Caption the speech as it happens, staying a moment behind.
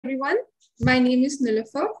everyone. My name is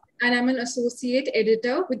Nilafar and I'm an associate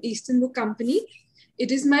editor with Eastern Book Company.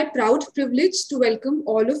 It is my proud privilege to welcome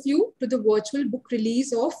all of you to the virtual book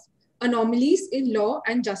release of Anomalies in Law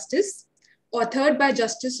and Justice, authored by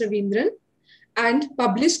Justice Raveendran and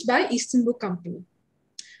published by Eastern Book Company.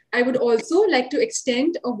 I would also like to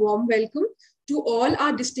extend a warm welcome to all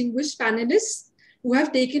our distinguished panelists who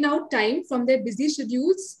have taken out time from their busy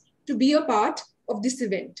schedules to be a part of this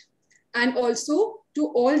event, and also to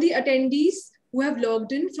all the attendees who have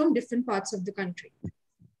logged in from different parts of the country.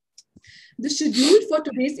 The schedule for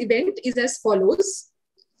today's event is as follows.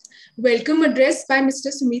 Welcome address by Mr.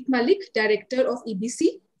 Sumit Malik, Director of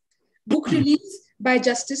EBC. Book release by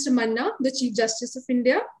Justice Ramana, the Chief Justice of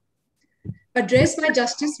India. Address by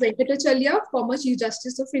Justice Venkatachaliah, former Chief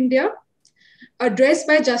Justice of India. Address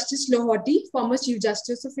by Justice Lahoti, former Chief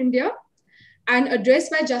Justice of India. And address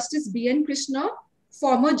by Justice B.N. Krishna,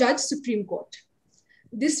 former Judge, Supreme Court.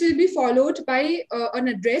 This will be followed by an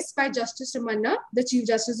address by Justice Ramana, the Chief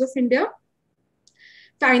Justice of India.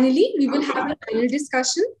 Finally, we will have a panel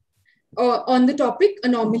discussion on the topic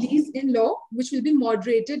Anomalies in Law, which will be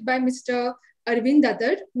moderated by Mr. Arvind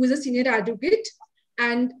Datar, who is a senior advocate.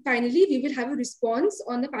 And finally, we will have a response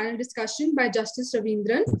on the panel discussion by Justice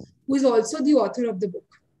Raveendran, who is also the author of the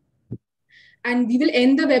book. And we will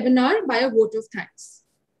end the webinar by a vote of thanks.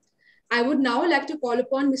 I would now like to call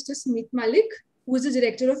upon Mr. Sumit Malik, who is the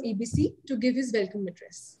Director of EBC, to give his welcome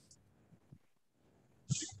address.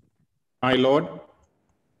 My Lord,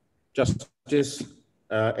 Justice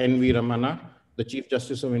N.V. Ramana, the Chief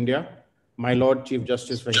Justice of India, my Lord Chief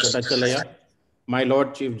Justice Venkatachaliah, my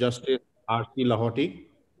Lord Chief Justice R.C. Lahoti,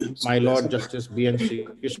 my Lord Justice B.N.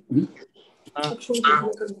 Srikrishna,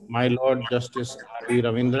 my Lord Justice R.V.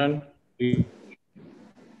 Raveendran. It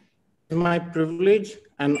is my privilege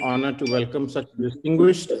and honor to welcome such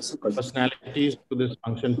distinguished personalities to this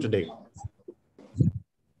function today.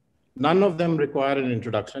 None of them require an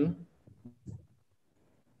introduction.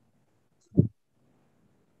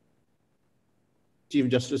 Chief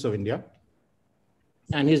Justice of India,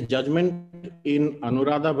 and his judgment in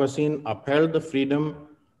Anuradha Bhasin upheld the freedom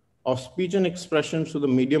of speech and expression through the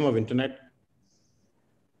medium of internet,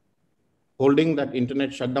 holding that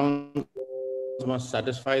internet shutdown must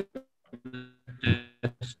satisfy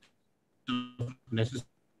the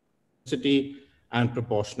necessity and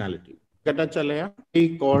proportionality. Venkatachaliah,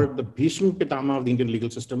 he called the Bhishma Pitama of the Indian legal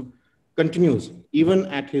system, continues even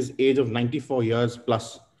at his age of 94 years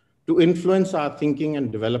plus to influence our thinking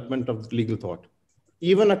and development of legal thought.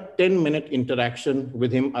 Even a 10-minute interaction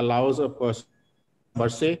with him allows a person per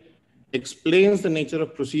se, explains the nature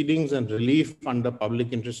of proceedings and relief under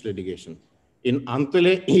public interest litigation. In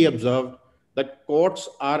Antale, he observed that courts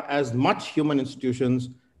are as much human institutions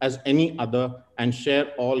as any other and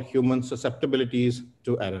share all human susceptibilities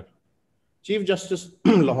to error. Chief Justice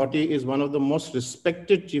Lahoti is one of the most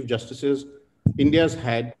respected Chief Justices India's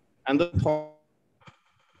had, and the thought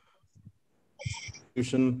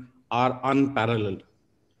are unparalleled.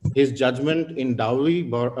 His judgment in Dowdy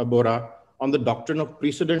Bora on the doctrine of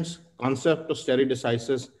precedents, concept of stare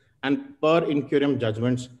decisis, and per incuriam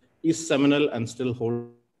judgments is seminal and still holds.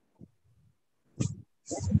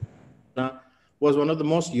 Was one of the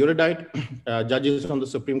most erudite judges on the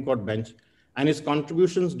Supreme Court bench, and his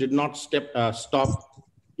contributions did not stop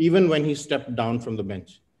even when he stepped down from the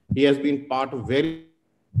bench. He has been part of very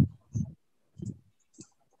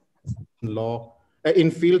law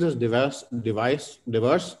in fields as diverse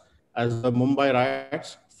as the Mumbai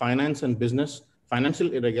riots, finance and business,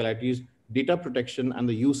 financial irregularities, data protection, and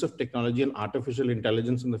the use of technology and artificial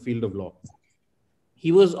intelligence in the field of law.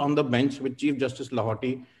 He was on the bench with Chief Justice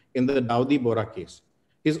Lahoti in the Dowdy Bora case.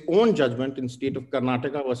 His own judgment in state of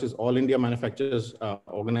Karnataka versus All India Manufacturers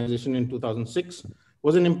Organization in 2006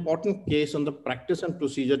 was an important case on the practice and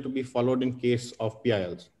procedure to be followed in case of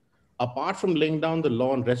PILs. Apart from laying down the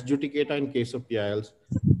law on res judicata in case of PILs,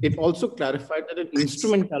 it also clarified that an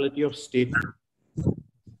instrumentality of state.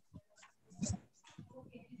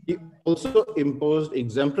 He also imposed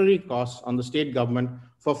exemplary costs on the state government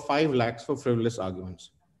for 5 lakhs for frivolous arguments.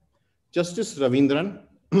 Justice Raveendran,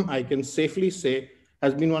 I can safely say,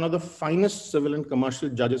 has been one of the finest civil and commercial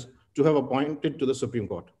judges to have appointed to the Supreme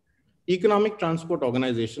Court. Economic Transport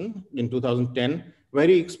Organization in 2010, where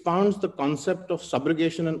he expounds the concept of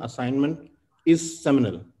subrogation and assignment, is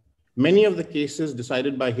seminal. Many of the cases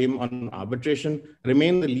decided by him on arbitration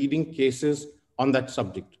remain the leading cases on that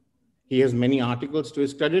subject. He has many articles to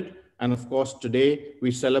his credit, and of course, today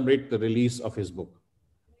we celebrate the release of his book.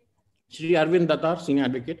 Shri Arvind Datar, Senior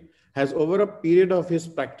Advocate, has over a period of his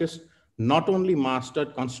practice not only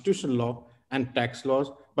mastered constitutional law and tax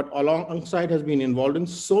laws, but alongside has been involved in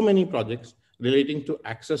so many projects relating to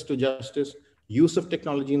access to justice, use of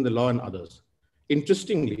technology in the law, and others.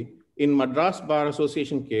 Interestingly, in Madras Bar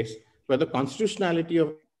Association case, where the constitutionality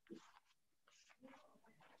of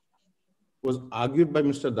was argued by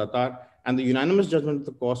Mr. Datar, and the unanimous judgment of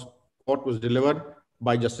the court was delivered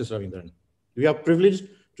by Justice Raveendran. We are privileged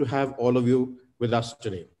to have all of you with us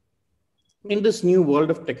today. In this new world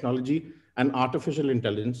of technology and artificial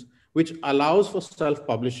intelligence, which allows for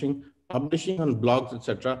self-publishing, publishing on blogs,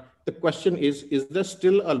 etc., the question is there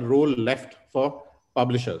still a role left for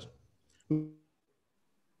publishers?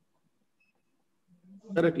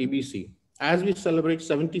 At EBC, as we celebrate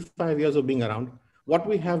 75 years of being around, what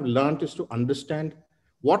we have learned is to understand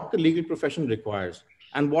what the legal profession requires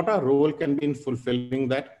and what our role can be in fulfilling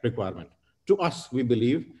that requirement. To us, we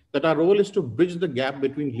believe that our role is to bridge the gap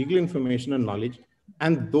between legal information and knowledge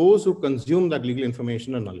and those who consume that legal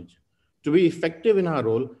information and knowledge. To be effective in our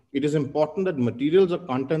role, it is important that materials or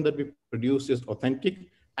content that we produce is authentic,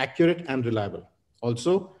 accurate, and reliable.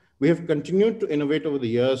 Also, we have continued to innovate over the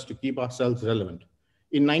years to keep ourselves relevant.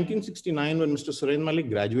 In 1969, when Mr. Suren Malik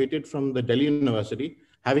graduated from the Delhi University,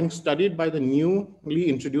 having studied by the newly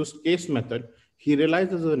introduced case method, he realized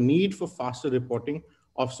there was a need for faster reporting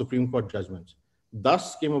of Supreme Court judgments.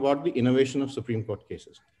 Thus came about the innovation of Supreme Court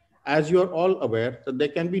cases. As you are all aware, that there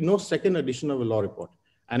can be no second edition of a law report,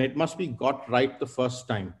 and it must be got right the first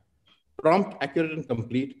time. Prompt, accurate, and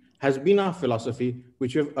complete has been our philosophy,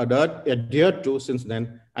 which we have adhered to since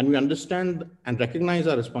then, and we understand and recognize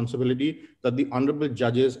our responsibility that the honorable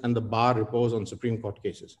judges and the bar repose on Supreme Court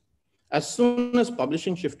cases. As soon as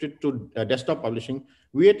publishing shifted to desktop publishing,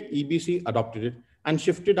 we at EBC adopted it and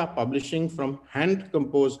shifted our publishing from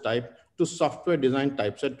hand-composed type to software-designed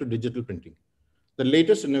typeset to digital printing, the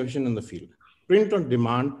latest innovation in the field. Print on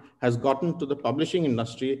demand has gotten to the publishing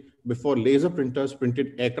industry before laser printers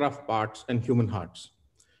printed aircraft parts and human hearts.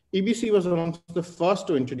 EBC was amongst the first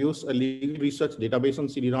to introduce a legal research database on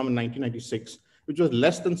CD-ROM in 1996, which was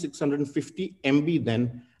less than 650 MB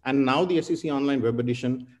then, and now the SEC Online Web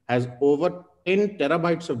Edition has over 10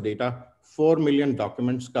 terabytes of data, 4 million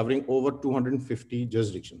documents covering over 250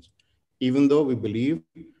 jurisdictions. Even though we believe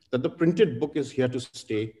that the printed book is here to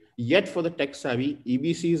stay, yet for the tech-savvy,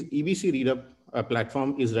 EBC's EBC Reader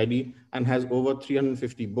platform is ready and has over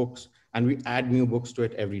 350 books, and we add new books to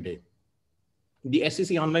it every day. The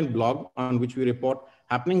SEC Online blog, on which we report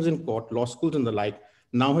happenings in court, law schools, and the like,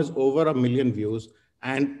 now has over 1 million views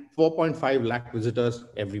and 4.5 lakh visitors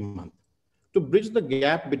every month. To bridge the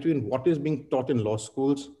gap between what is being taught in law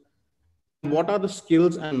schools and what are the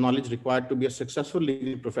skills and knowledge required to be a successful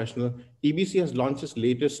legal professional, EBC has launched its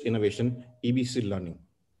latest innovation, EBC Learning.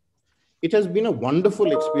 It has been a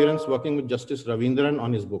wonderful experience working with Justice Raveendran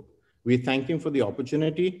on his book. We thank him for the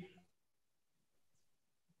opportunity.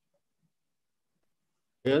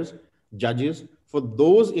 Judges, for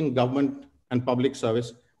those in government and public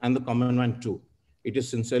service, and the common man too. It is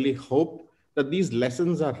sincerely hoped that these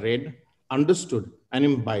lessons are read, understood, and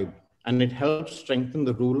imbibed, and it helps strengthen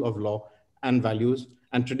the rule of law and values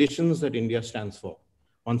and traditions that India stands for.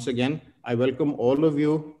 Once again, I welcome all of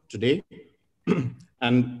you today,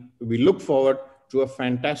 and we look forward to a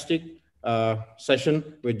fantastic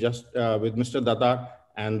session with Mr. Datar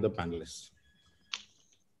and the panelists.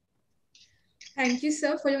 Thank you,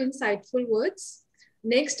 sir, for your insightful words.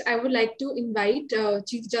 Next, I would like to invite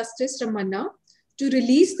Chief Justice Ramana to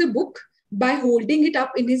release the book by holding it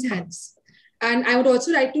up in his hands. And I would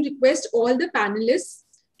also like to request all the panelists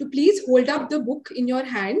to please hold up the book in your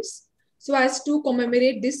hands so as to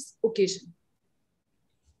commemorate this occasion.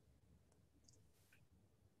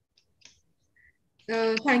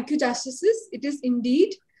 Thank you, Justices. It is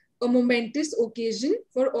indeed a momentous occasion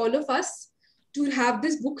for all of us to have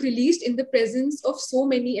this book released in the presence of so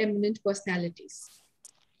many eminent personalities.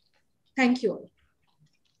 Thank you all.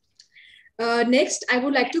 Next, I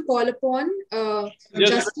would like to call upon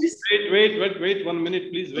Justice. Wait 1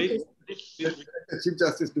 minute, please wait. Okay. Chief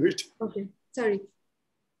Justice, do it. Okay, sorry.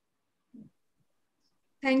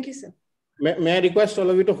 Thank you, sir. May I request all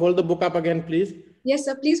of you to hold the book up again, please? Yes,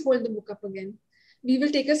 sir, please hold the book up again. We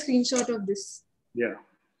will take a screenshot of this. Yeah.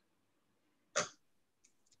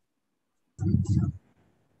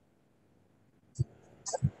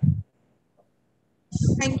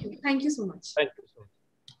 Thank you. Thank you so much. Thank you so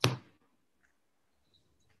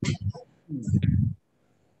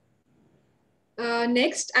much.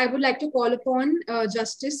 Next, I would like to call upon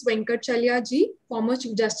Justice Venkatachaliah ji, former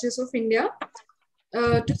Chief Justice of India,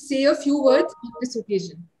 to say a few words on this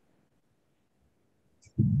occasion.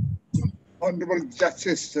 Honorable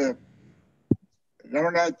Justice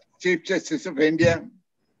Ramana, Chief Justice of India,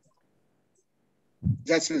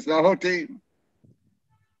 Justice Lahoti,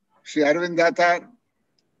 Sri Arvind Datar,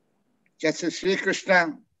 Justice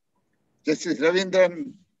Srikrishna, Justice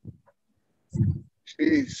Raveendran,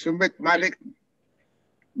 Sri Sumit Malik,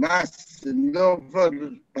 Mas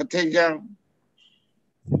Nofar Pateja,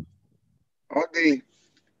 all the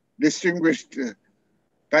distinguished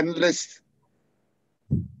panelists,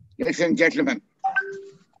 ladies and gentlemen.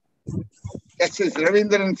 Justice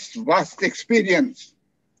Raveendran's vast experience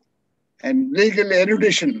and legal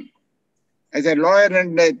erudition as a lawyer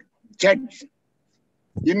and a judge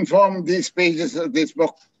inform these pages of this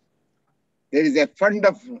book. There is a fund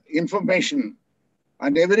of information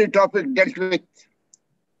on every topic dealt with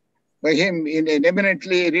by him in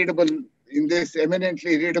this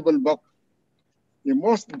eminently readable book. The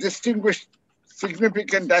most distinguished,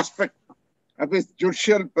 significant aspect of his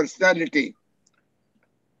judicial personality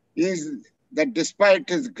is that despite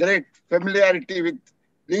his great familiarity with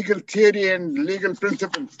legal theory and legal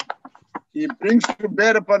principles, he brings to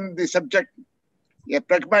bear upon the subject a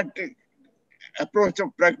pragmatic approach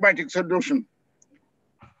of pragmatic solution.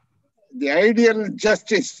 The ideal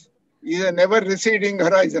justice is a never receding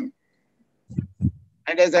horizon,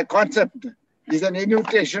 and as a concept is an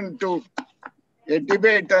invitation to a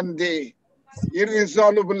debate on the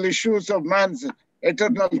irresolvable issues of man's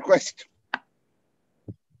eternal quest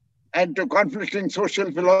and to conflicting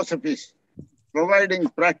social philosophies. Providing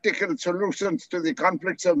practical solutions to the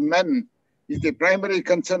conflicts of men is the primary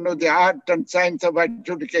concern of the art and science of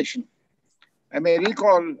adjudication. I may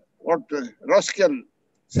recall what Roskill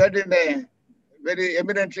said in a very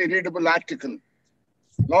eminently readable article,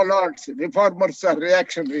 Law Lords, Reformers are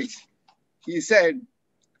reactionaries. He said,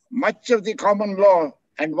 much of the common law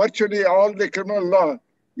and virtually all the criminal law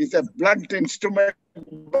is a blunt instrument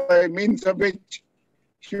by means of which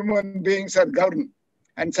human beings are governed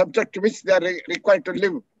and subject to which they are required to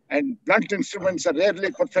live. And blunt instruments are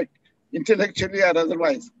rarely perfect, intellectually or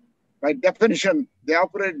otherwise. By definition, they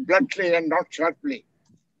operate bluntly and not sharply.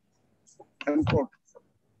 Unquote.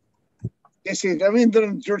 Justice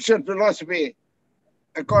Raveendran's judicial philosophy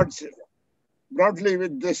accords broadly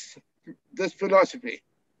with this philosophy.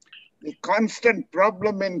 The constant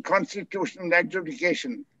problem in constitutional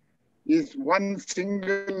adjudication is one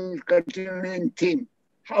single continuing theme: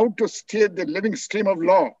 how to steer the living stream of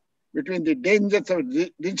law between the dangers of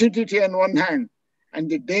rigidity on one hand and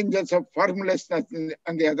the dangers of formlessness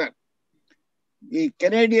on the other. The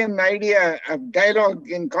Canadian idea of dialogue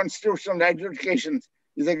in constitutional adjudications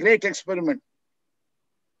is a great experiment.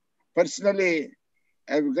 Personally,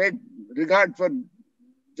 I have great regard for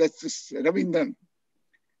Justice Raveendran.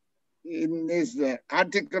 In his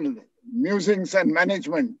article, Musings and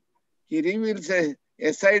Management, he reveals a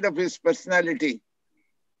side of his personality,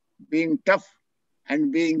 being tough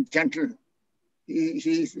and being gentle.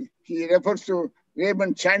 He refers to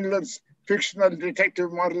Raymond Chandler's fictional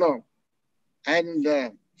detective Marlowe. And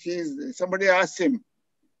somebody asked him,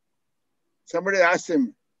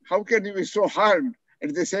 how can you be so hard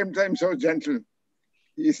at the same time so gentle?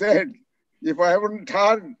 He said, if I weren't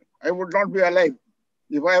hard, I would not be alive.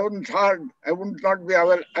 If I weren't hard, I would not be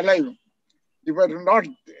alive. If I were not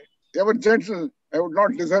ever gentle, I would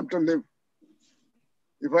not deserve to live.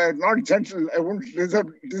 If I were not gentle, I wouldn't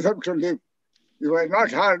deserve to live. If I were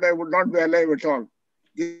not hard, I would not be alive at all.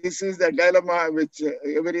 This is the dilemma which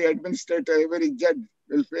every administrator, every judge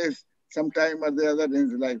will face sometime or the other in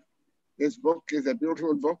his life. This book is a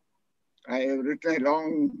beautiful book. I have written a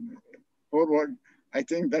long foreword. I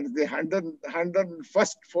think that is the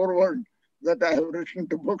 101st foreword that I have written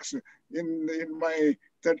to books in my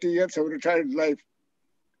 30 years of retired life.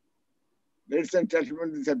 Ladies and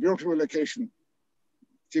gentlemen, it's a beautiful occasion.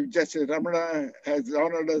 Chief Justice Ramana has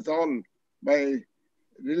honored us all by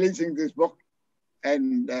releasing this book.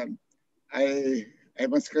 And I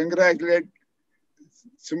must congratulate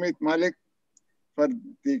Sumit Malik for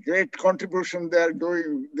the great contribution they are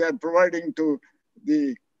providing to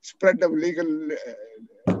the spread of legal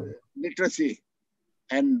literacy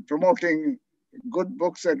and promoting good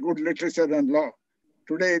books and good literature and law.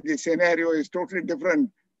 Today, the scenario is totally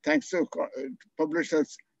different thanks to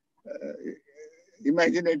publishers,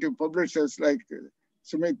 imaginative publishers like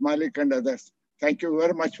Sumit Malik and others. Thank you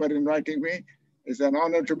very much for inviting me. It's an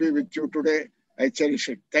honor to be with you today. I cherish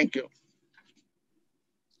it. Thank you.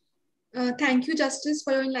 Thank you, Justice,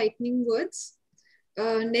 for your enlightening words.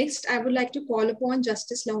 Next, I would like to call upon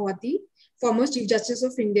Justice Lahoti, former Chief Justice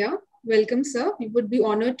of India. Welcome, sir. We would be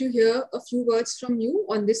honored to hear a few words from you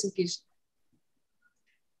on this occasion.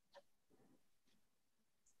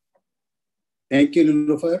 Thank you,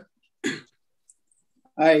 Nilofer.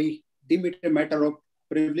 I deem it a matter of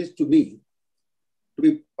privilege to me to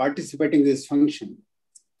be participating in this function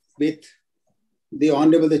with the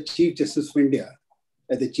Honorable the Chief Justice of India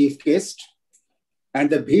as the chief guest and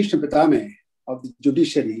the Bhishma Pitame of the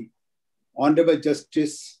Judiciary, Honorable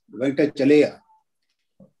Justice Venkatachaliah,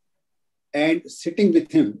 and sitting with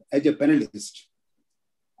him as a panelist,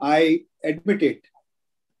 I admit it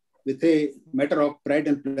with a matter of pride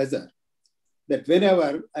and pleasure that whenever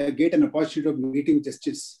I get an opportunity of meeting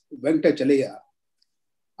Justice Venkatachaliah,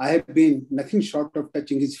 I have been nothing short of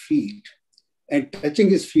touching his feet, and touching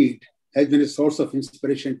his feet has been a source of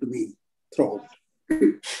inspiration to me throughout.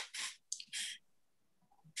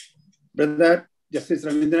 Brother Justice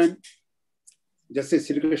Raveendran, Justice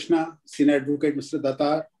Srikrishna, Senior Advocate Mr.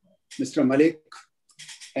 Datar, Mr. Malik,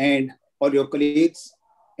 and all your colleagues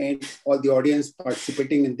and all the audience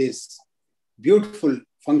participating in this beautiful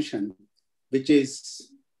function, which is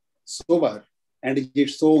sober and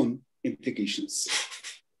its own implications.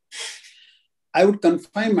 I would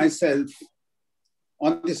confine myself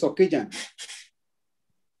on this occasion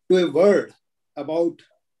to a word about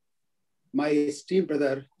my esteemed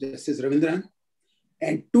brother, Justice Raveendran,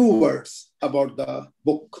 and 2 words about the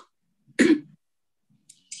book.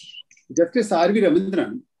 Justice R.V.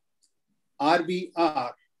 Raveendran,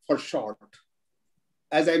 RVR for short,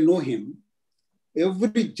 as I know him,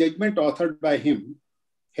 every judgment authored by him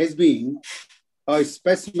has been a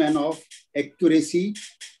specimen of accuracy,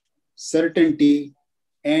 certainty,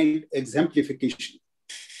 and exemplification.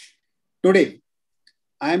 Today,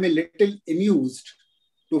 I am a little amused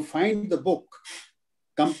to find the book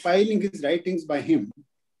compiling his writings by him,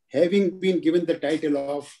 having been given the title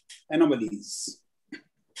of Anomalies.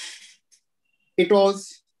 It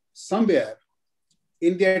was somewhere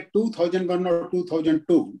in the year 2001 or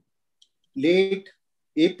 2002, late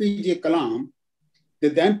APJ Kalam, the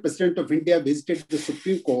then President of India, visited the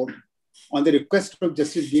Supreme Court on the request of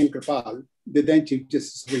Justice B.N. Kripal, the then Chief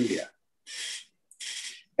Justice of India.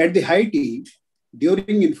 At the High Tea,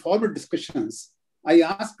 during informal discussions, I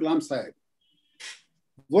asked Kalam Sahib,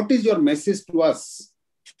 what is your message to us,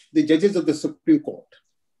 the judges of the Supreme Court?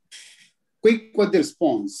 Quick was the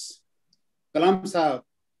response. Kalam Sahib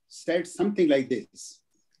said something like this: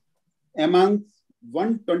 among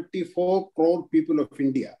 124 crore people of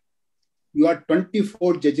India, you are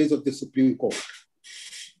 24 judges of the Supreme Court.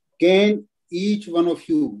 Can each one of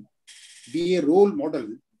you be a role model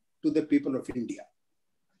to the people of India?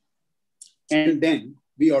 And then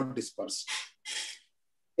we all dispersed.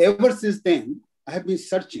 Ever since then, I have been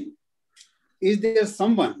searching. Is there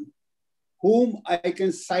someone whom I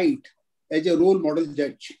can cite as a role model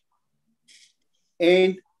judge?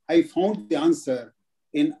 And I found the answer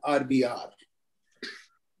in RBR.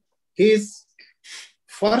 His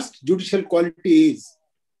first judicial quality is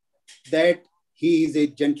that he is a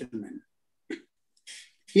gentleman.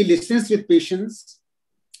 He listens with patience,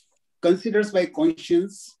 considers by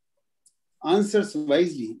conscience, answers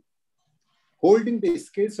wisely, holding the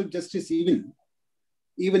scales of justice even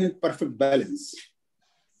in perfect balance.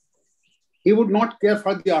 He would not care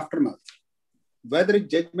for the aftermath, whether a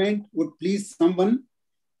judgment would please someone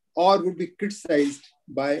or would be criticized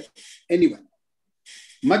by anyone,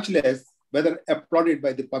 much less whether applauded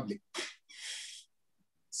by the public.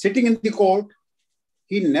 Sitting in the court,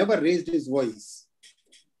 he never raised his voice,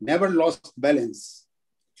 never lost balance,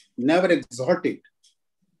 never exhorted,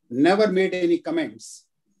 never made any comments,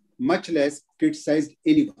 much less criticized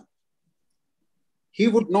anyone. He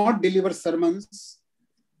would not deliver sermons,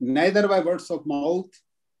 neither by words of mouth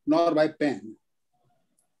nor by pen.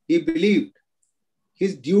 He believed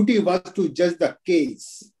his duty was to judge the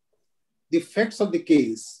case, the facts of the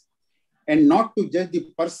case, and not to judge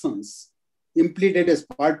the persons implicated as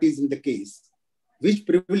parties in the case, which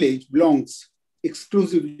privilege belongs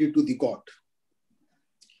exclusively to the court.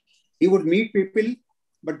 He would meet people,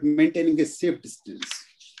 but maintaining a safe distance.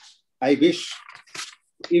 I wish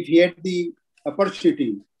if he had the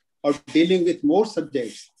opportunity of dealing with more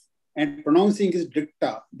subjects and pronouncing his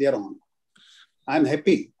dicta thereon. I'm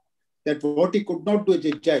happy that what he could not do as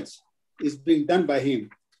a judge is being done by him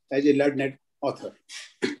as a learned author.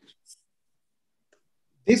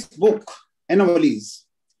 This book, Anomalies,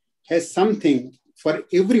 has something for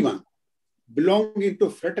everyone belonging to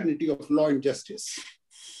fraternity of law and justice.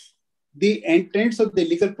 The entrants of the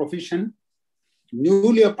legal profession,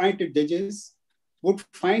 newly appointed judges, would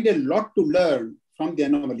find a lot to learn from the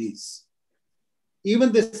Anomalies.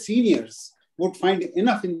 Even the seniors would find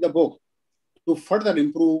enough in the book to further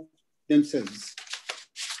improve themselves.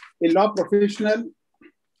 A law professional,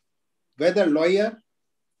 whether lawyer,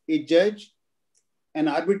 a judge, an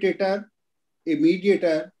arbitrator, a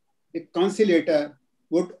mediator, a conciliator,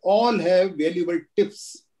 would all have valuable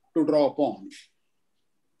tips to draw upon.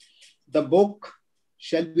 The book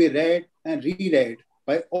shall be read and reread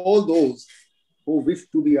by all those who wish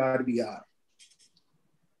to be RVR.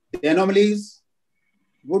 The Anomalies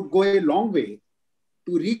would go a long way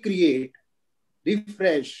to recreate,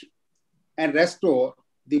 refresh, and restore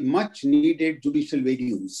the much needed judicial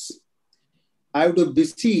values. I would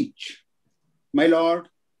beseech, my Lord,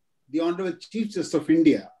 the Honorable Chief Justice of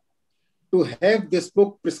India, to have this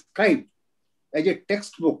book prescribed as a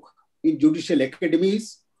textbook in judicial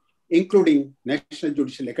academies, including National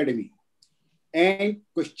Judicial Academy, and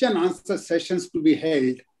question-answer sessions to be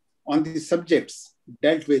held on the subjects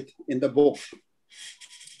dealt with in the book.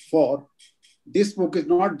 For this book is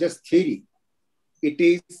not just theory, it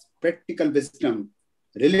is practical wisdom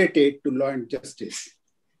related to law and justice.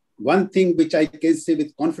 One thing which I can say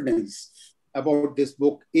with confidence about this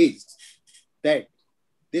book is that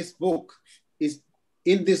in this book,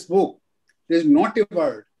 there is not a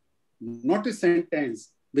word, not a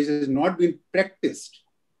sentence which has not been practiced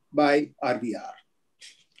by RVR.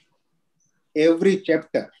 Every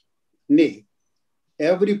chapter, nay,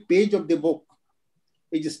 every page of the book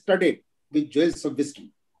is studied with jewels of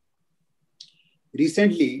wisdom.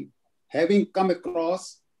 Recently, having come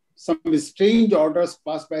across some strange orders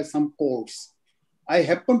passed by some courts, I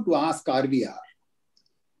happened to ask RVR,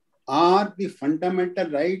 are the fundamental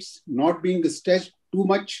rights not being stretched too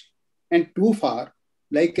much and too far,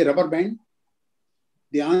 like a rubber band?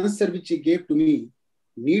 The answer which he gave to me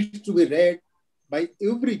needs to be read by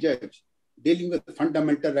every judge dealing with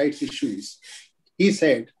fundamental rights issues. He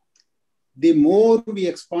said, the more we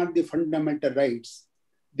expand the fundamental rights,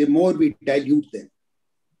 the more we dilute them.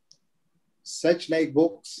 Such like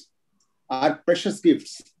books are precious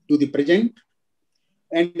gifts to the present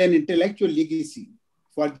and an intellectual legacy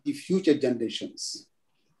for the future generations.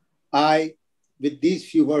 I, with these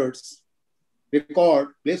few words,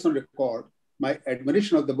 place on record my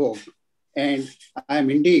admiration of the book, and I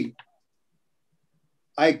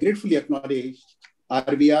gratefully acknowledge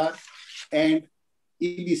RVR and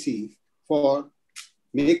EBC for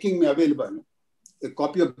making me available a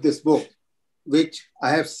copy of this book, which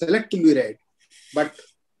I have selectively read, but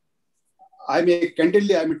I may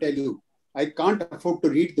tell you, I can't afford to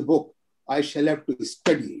read the book. I shall have to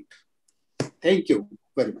study it. Thank you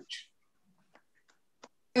very much.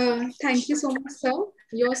 Thank you so much, sir.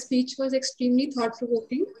 Your speech was extremely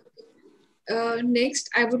thought-provoking. Next,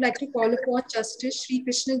 I would like to call upon Justice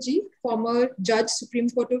Srikrishna ji, former Judge, Supreme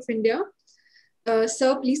Court of India.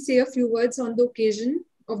 Sir, please say a few words on the occasion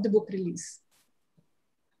of the book release.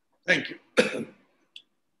 Thank you.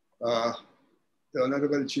 The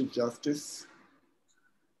Honorable Chief Justice,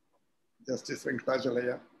 Justice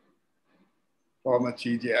Venkatachaliah, former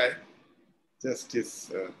CJI,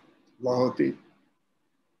 Justice Lahoti,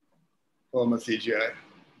 former CJI,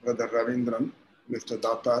 Brother Raveendran, Mr.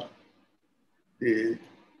 Datar, the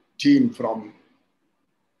team from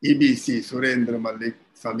EBC, Surendra Malik,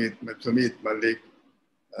 Sumit Malik,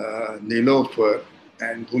 Nilofer,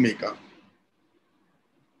 and Bhumika.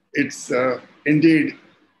 It's indeed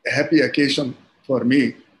a happy occasion for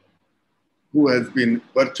me, who has been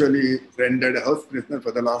virtually rendered a house prisoner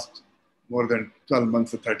for the last more than 12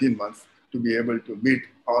 months or 13 months, to be able to meet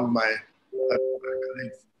all my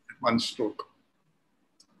colleagues at one stroke.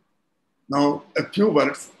 Now, a few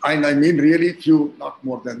words, and I mean really few, not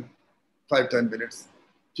more than 5-10 minutes,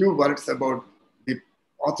 few words about the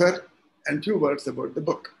author and few words about the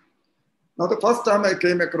book. Now, the first time I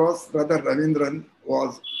came across Brother Raveendran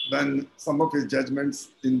was when some of his judgments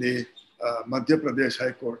in the Madhya Pradesh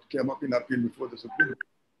High Court came up in appeal before the Supreme Court.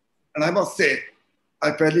 And I must say,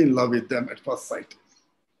 I fell in love with them at first sight.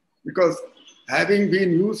 Because having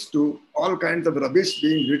been used to all kinds of rubbish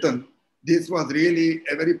being written, this was really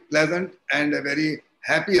a very pleasant and a very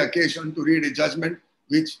happy occasion to read a judgment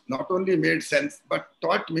which not only made sense, but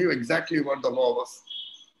taught me exactly what the law was.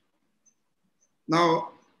 Now,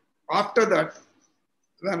 after that,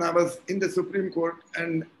 when I was in the Supreme Court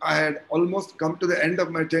and I had almost come to the end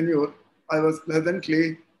of my tenure, I was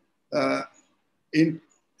pleasantly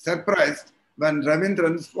surprised when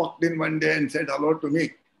Raveendran walked in one day and said hello to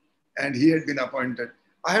me, and he had been appointed.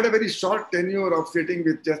 I had a very short tenure of sitting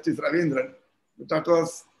with Justice Raveendran, but that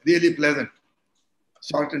was really pleasant,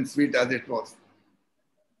 short and sweet as it was.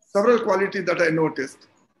 Several qualities that I noticed: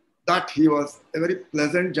 that he was a very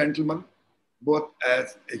pleasant gentleman, both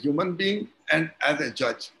as a human being and as a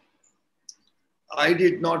judge. I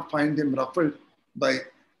did not find him ruffled by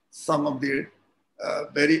some of the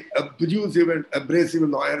very abusive and abrasive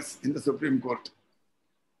lawyers in the Supreme Court.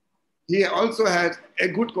 He also had a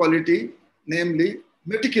good quality, namely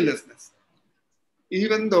meticulousness.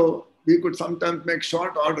 Even though we could sometimes make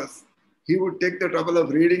short orders, he would take the trouble of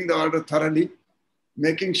reading the order thoroughly,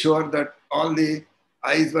 making sure that all the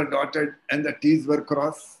I's were dotted and the T's were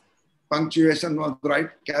crossed, punctuation was right,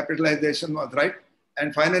 capitalization was right,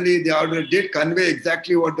 and finally the order did convey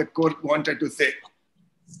exactly what the court wanted to say.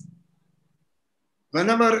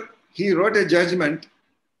 Whenever he wrote a judgment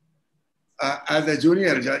as a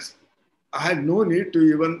junior judge, I had no need to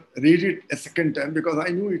even read it a second time because I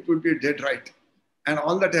knew it would be dead right. And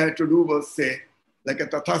all that I had to do was say, like a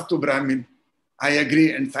Tathastu Brahmin, I agree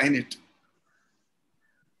and sign it.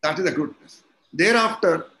 That is the goodness.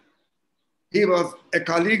 Thereafter, he was a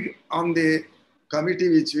colleague on the committee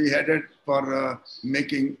which we headed for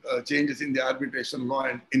making changes in the arbitration law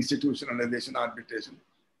and institutionalization arbitration.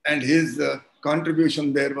 And his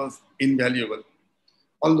contribution there was invaluable.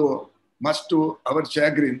 Although, much to our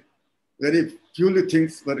chagrin, very few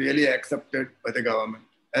things were really accepted by the government,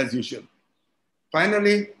 as usual.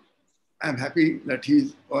 Finally, I'm happy that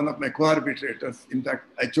he's one of my co-arbitrators. In fact,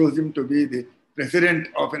 I chose him to be the president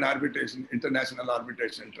of an arbitration, international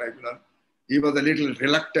arbitration tribunal. He was a little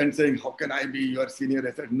reluctant, saying, how can I be your senior?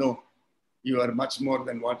 I said, no, you are much more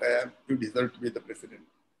than what I am. You deserve to be the president.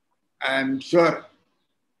 I'm sure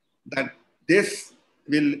that this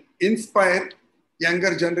will inspire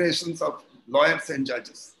younger generations of lawyers and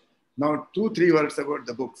judges. Now, 2-3 words about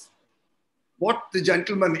the books. What the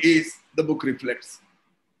gentleman is, the book reflects.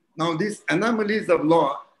 Now, these anomalies of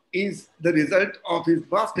law is the result of his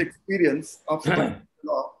vast experience of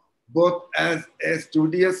law, both as a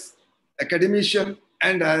studious academician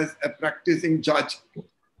and as a practicing judge,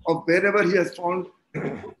 of wherever he has found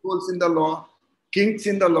holes in the law, kinks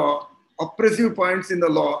in the law, oppressive points in the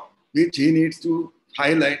law, which he needs to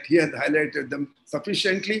highlight. He has highlighted them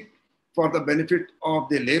sufficiently for the benefit of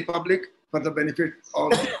the lay public, for the benefit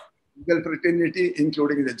of the legal fraternity,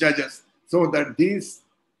 including the judges, so that these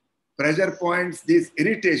pressure points, these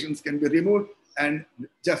irritations can be removed and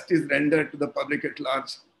justice rendered to the public at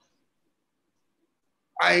large.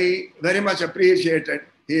 I very much appreciated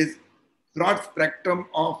his broad spectrum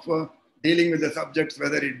of dealing with the subjects,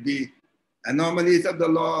 whether it be anomalies of the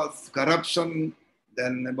laws, corruption,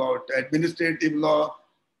 then about administrative law,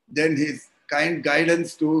 then his kind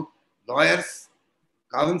guidance to lawyers,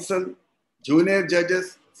 counsel, junior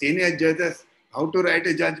judges, senior judges, how to write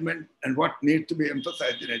a judgment and what needs to be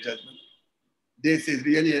emphasized in a judgment. This is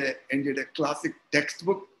really indeed a classic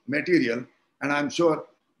textbook material, and I'm sure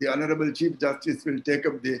the Honorable Chief Justice will take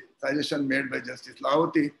up the suggestion made by Justice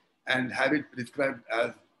Lahoti and have it prescribed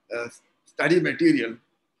as a study material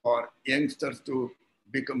for youngsters to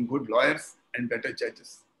become good lawyers and better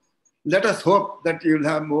judges. Let us hope that you will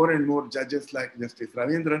have more and more judges like Justice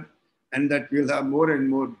Raveendran, and that we'll have more and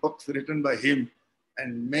more books written by him,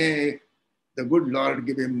 and may the good Lord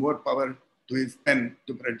give him more power to his pen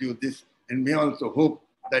to produce this, and may also hope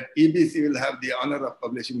that EBC will have the honor of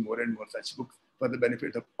publishing more and more such books for the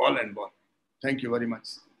benefit of all and all. Thank you very much.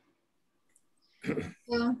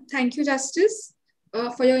 Thank you, Justice,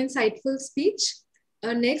 for your insightful speech.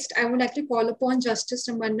 Next, I would like to call upon Justice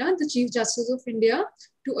Ramana, the Chief Justice of India,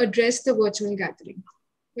 to address the virtual gathering.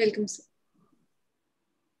 Welcome, sir.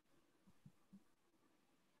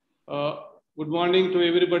 Good morning to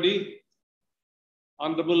everybody.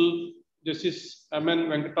 Honorable Justice M.N.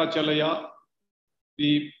 Venkatachaliah,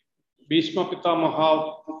 the Bhishma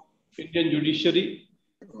Pitamaha of Indian Judiciary,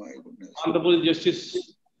 Honorable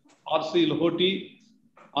Justice R.C. Lahoti,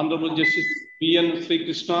 Honorable Justice B.N.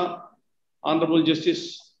 Srikrishna, Honorable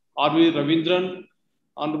Justice R.V. Raveendran,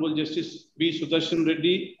 Honorable Justice B. Sudarshan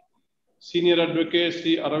Reddy, Senior Advocate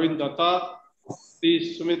Sri Arvind Datar,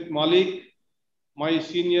 Sri Sumit Malik, my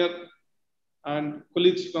senior and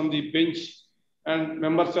colleagues from the bench and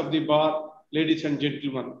members of the bar, ladies and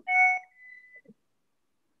gentlemen.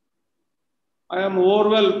 I am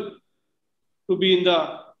overwhelmed to be in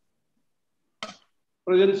the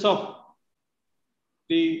presence of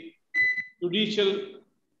the judicial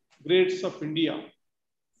grades of India.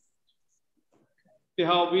 They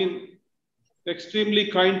have been extremely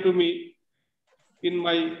kind to me in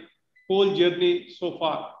my whole journey so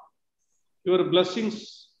far. Your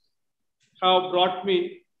blessings have brought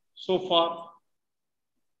me so far.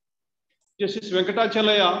 Justice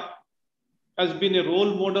Venkatachaliah has been a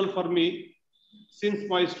role model for me since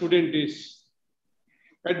my student days.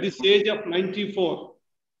 At this age of 94,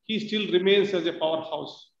 he still remains as a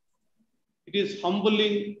powerhouse. It is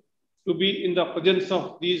humbling to be in the presence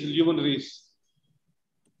of these luminaries.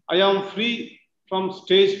 I am free from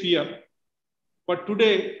stage fear, but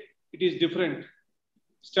today it is different.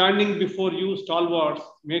 Standing before you stalwarts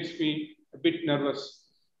makes me a bit nervous.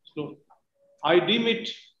 So I deem it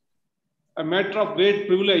a matter of great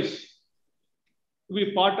privilege to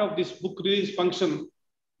be part of this book release function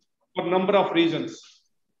for a number of reasons.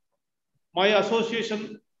 My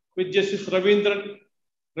association with Justice Raveendran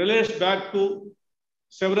relates back to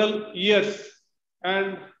several years,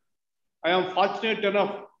 and I am fortunate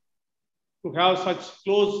enough to have such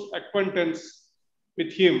close acquaintance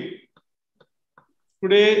with him.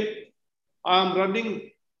 Today, I am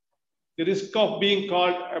running the risk of being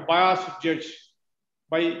called a biased judge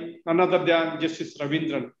by none other than Justice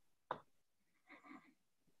Raveendran.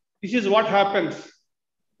 This is what happens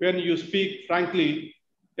when you speak frankly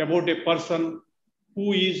about a person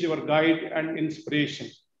who is your guide and inspiration.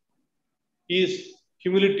 He is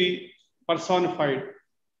humility personified.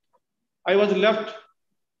 I was left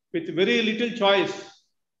with very little choice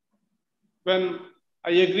when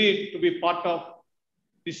I agreed to be part of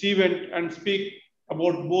this event and speak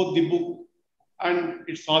about both the book and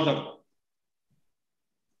its author.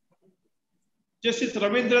 Justice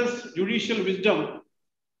Raveendran's judicial wisdom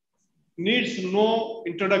needs no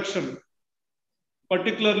introduction,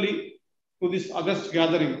 particularly to this august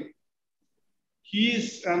gathering. He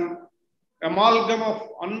is an amalgam of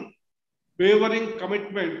unwavering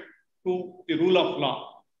commitment to the rule of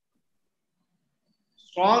law,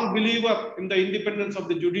 strong believer in the independence of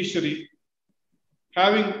the judiciary,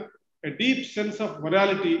 having a deep sense of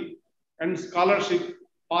morality and scholarship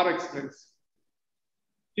par excellence.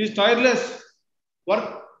 His tireless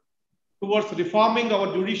work towards reforming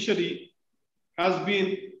our judiciary has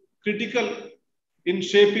been critical in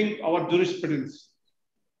shaping our jurisprudence.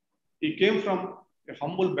 He came from a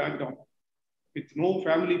humble background with no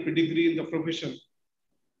family pedigree in the profession,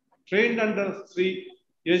 trained under Sri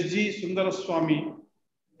S.G. Sundaraswamy,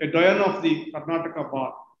 a doyen of the Karnataka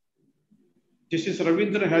Bar. Justice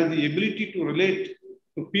Raveendran has the ability to relate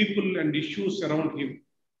to people and issues around him.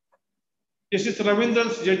 Justice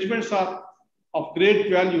Raveendran's judgments are of great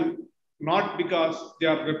value, not because they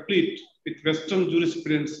are replete with Western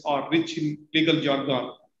jurisprudence or rich in legal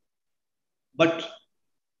jargon, but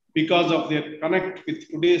because of their connect with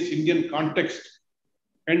today's Indian context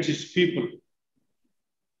and its people.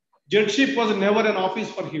 Judgeship was never an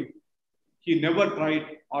office for him. He never tried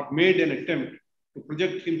or made an attempt to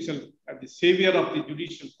project himself as the savior of the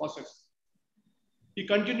judicial process. He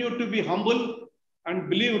continued to be humble and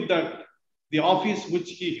believed that the office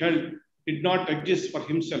which he held did not exist for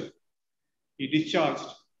himself. He discharged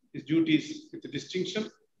his duties with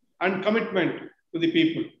distinction and commitment to the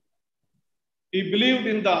people. He believed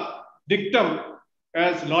in the dictum,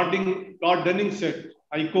 as Lord Denning said,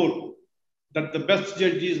 I quote, that the best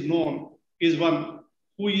judge is one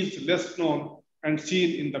who is less known and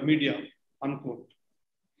seen in the media, unquote.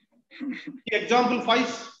 He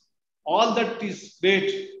exemplifies all that is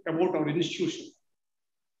great about our institution.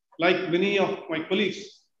 Like many of my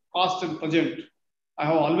colleagues, past and present, I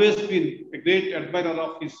have always been a great admirer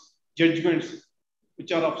of his judgments,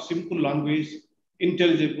 which are of simple language,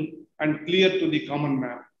 intelligible, and clear to the common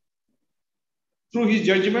man. Through his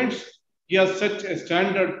judgments, he has set a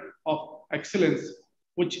standard of excellence,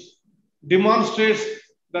 which demonstrates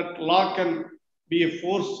that law can be a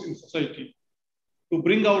force in society to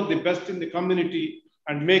bring out the best in the community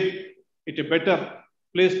and make it a better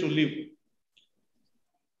place to live.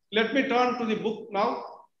 Let me turn to the book now.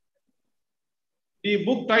 The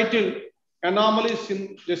book titled Anomalies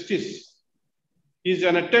in Justice is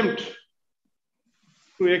an attempt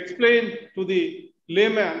to explain to the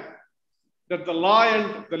layman that the law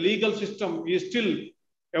and the legal system is still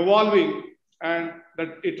evolving and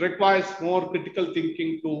that it requires more critical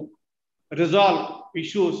thinking to resolve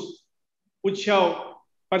issues which have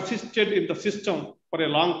persisted in the system for a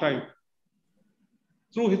long time.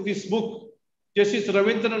 Through this book, Justice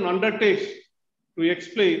Raveendran undertakes to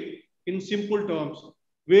explain in simple terms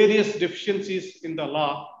various deficiencies in the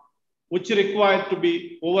law which require to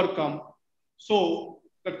be overcome so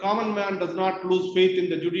the common man does not lose faith in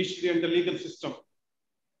the judiciary and the legal system.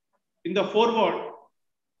 In the foreword,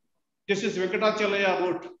 Justice Venkatachaliah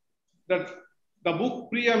wrote that the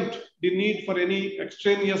book preempts the need for any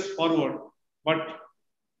extraneous foreword, but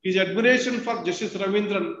his admiration for Justice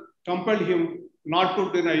Raveendran compelled him not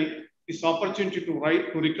to deny this opportunity to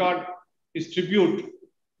record his tribute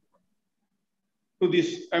to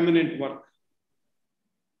this eminent work.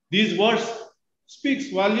 These words speaks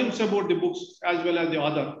volumes about the books as well as the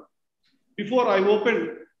author. Before I opened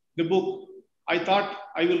the book, I thought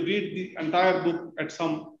I will read the entire book at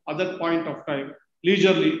some other point of time,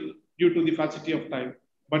 leisurely due to the paucity of time.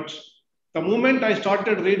 But the moment I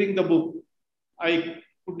started reading the book, I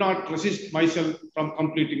could not resist myself from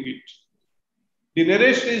completing it. The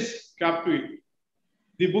narration is captive.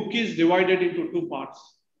 The book is divided into two parts.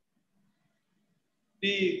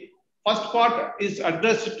 The First part is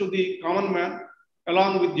addressed to the common man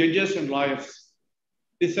along with judges and lawyers.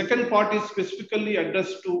 The second part is specifically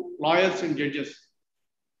addressed to lawyers and judges.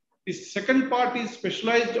 The second part is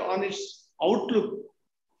specialized on its outlook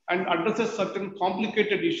and addresses certain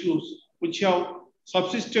complicated issues which have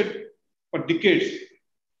subsisted for decades.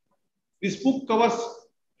 This book covers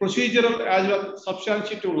procedural as well as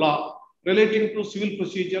substantive law relating to civil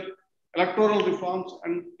procedure, electoral reforms,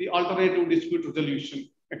 and the alternative dispute resolution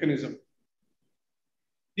mechanism.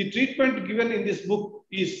 The treatment given in this book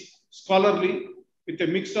is scholarly with a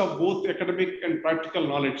mix of both academic and practical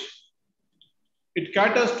knowledge. It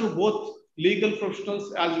caters to both legal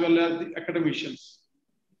professionals as well as the academicians.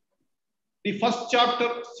 The first chapter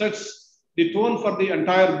sets the tone for the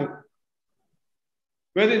entire book,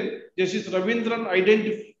 wherein Justice Raveendran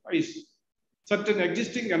identifies certain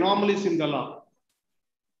existing anomalies in the law.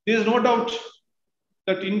 There is no doubt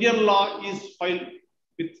that Indian law is filed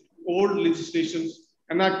with old legislations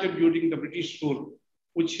enacted during the British rule,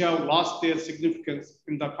 which have lost their significance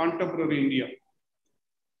in the contemporary India.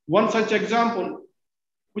 One such example,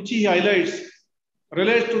 which he highlights,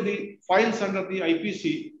 relates to the files under the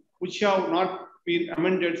IPC, which have not been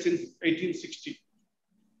amended since 1860.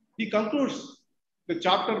 He concludes the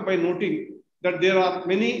chapter by noting that there are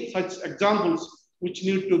many such examples which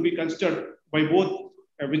need to be considered by both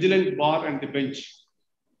a vigilant bar and the bench.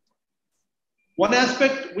 One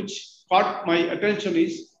aspect which caught my attention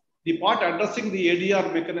is the part addressing the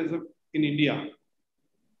ADR mechanism in India.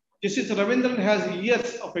 Justice Raveendran has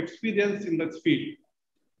years of experience in that field.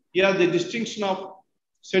 He has the distinction of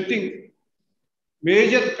setting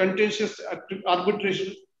major contentious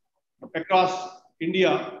arbitration across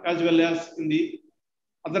India as well as in the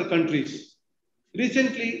other countries.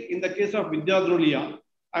 Recently, in the case of Vidyadroliya,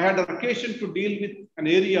 I had an occasion to deal with an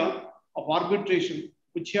area of arbitration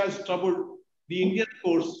which has troubled the Indian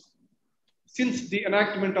courts since the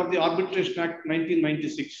enactment of the Arbitration Act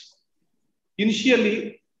 1996.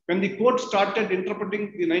 Initially, when the court started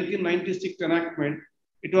interpreting the 1996 enactment,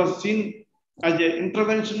 it was seen as an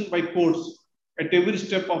intervention by courts at every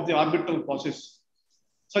step of the arbitral process.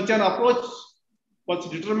 Such an approach was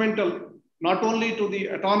detrimental not only to the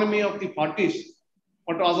autonomy of the parties,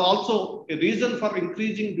 but was also a reason for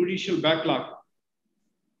increasing judicial backlog.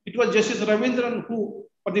 It was Justice Raveendran who,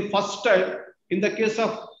 for the first time, in the case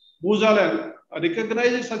of Bhujalan,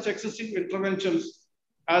 recognized such excessive interventions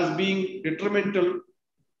as being detrimental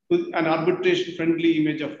to an arbitration-friendly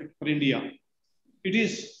image of for India. It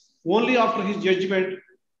is only after his judgment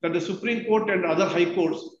that the Supreme Court and other high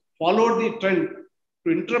courts followed the trend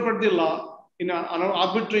to interpret the law in an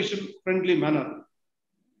arbitration-friendly manner.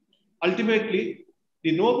 Ultimately,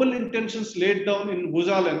 the noble intentions laid down in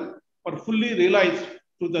Bhujalan were fully realized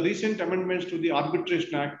through the recent amendments to the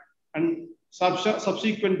Arbitration Act and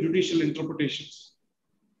subsequent judicial interpretations.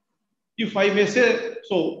 If I may say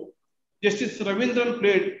so, Justice Raveendran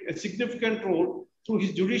played a significant role through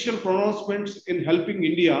his judicial pronouncements in helping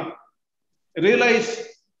India realize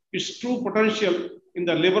its true potential in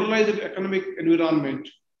the liberalized economic environment.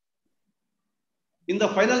 In the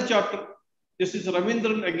final chapter, Justice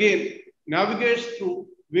Raveendran again navigates through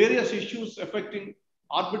various issues affecting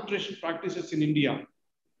arbitration practices in India.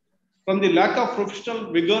 From the lack of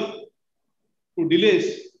professional vigor to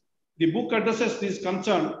delays, the book addresses these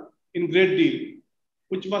concerns in great deal,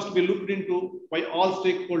 which must be looked into by all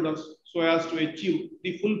stakeholders so as to achieve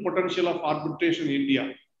the full potential of arbitration in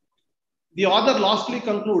India. The author lastly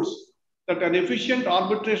concludes that an efficient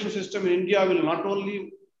arbitration system in India will not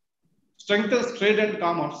only strengthen trade and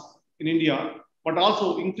commerce in India, but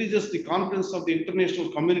also increases the confidence of the international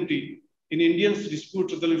community in India's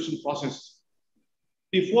dispute resolution process.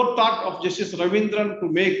 The forethought of Justice Raveendran to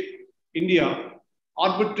make India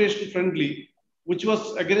arbitration friendly, which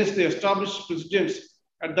was against the established precedents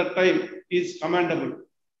at that time, is commendable.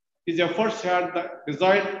 His efforts had the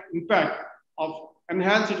desired impact of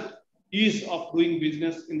enhanced ease of doing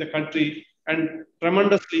business in the country and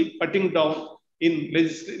tremendously cutting down in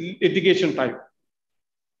litigation time.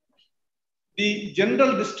 The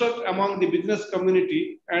general distrust among the business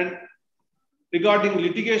community and regarding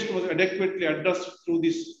litigation was adequately addressed through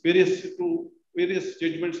these various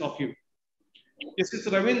judgments of him. Justice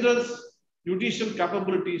Raveendran's judicial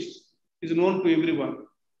capabilities is known to everyone.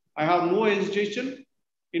 I have no hesitation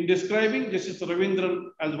in describing Justice Raveendran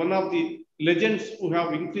as one of the legends who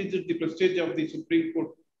have increased the prestige of the Supreme Court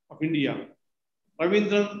of India.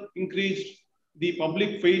 Raveendran increased the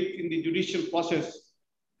public faith in the judicial process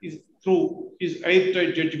through his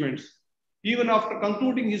airtight judgments. Even after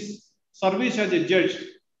concluding his service as a judge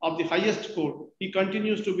of the highest court, he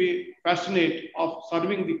continues to be passionate of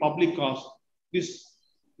serving the public cause. This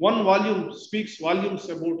One volume speaks volumes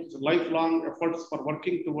about his lifelong efforts for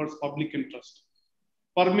working towards public interest.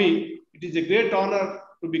 For me, it is a great honor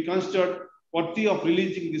to be considered worthy of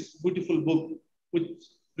releasing this beautiful book, which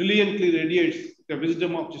brilliantly radiates the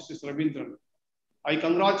wisdom of Justice Raveendran. I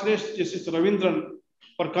congratulate Justice Raveendran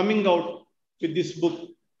for coming out with this book,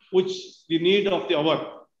 which the need of the hour.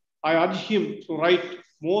 I urge him to write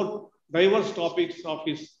more diverse topics of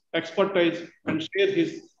his expertise and share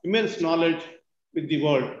his immense knowledge with the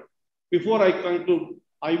world. Before I conclude,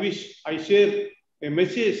 I wish I share a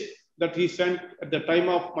message that he sent at the time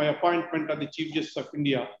of my appointment as the Chief Justice of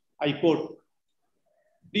India. I quote,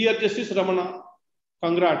 "Dear Justice Ramana,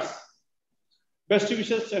 congrats. Best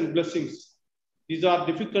wishes and blessings. These are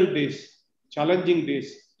difficult days, challenging days,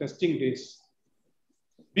 testing days.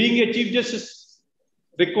 Being a Chief Justice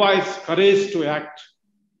requires courage to act,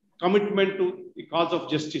 commitment to the cause of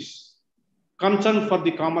justice, concern for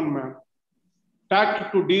the common man,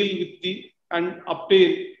 tact to deal with and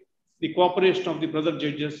obtain the cooperation of the brother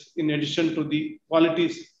judges in addition to the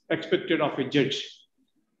qualities expected of a judge.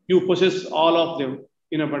 You possess all of them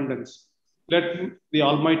in abundance. Let the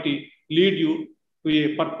Almighty lead you to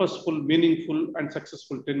a purposeful, meaningful, and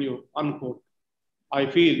successful tenure," unquote. I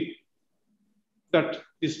feel that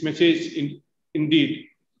this message is indeed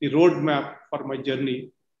the roadmap for my journey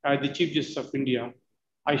as the Chief Justice of India.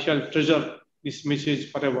 I shall treasure this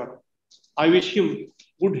message forever. I wish him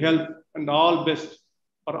good health and all best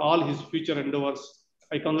for all his future endeavors.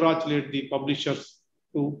 I congratulate the publishers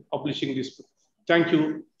to publishing this book. Thank you.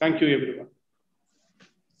 Thank you, everyone.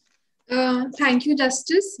 Thank you,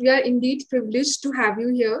 Justice. We are indeed privileged to have you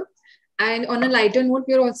here. And on a lighter note,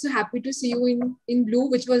 we are also happy to see you in blue,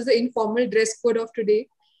 which was the informal dress code of today,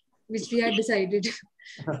 which we had decided.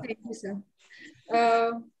 Thank you, sir.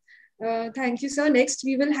 Thank you, sir. Next,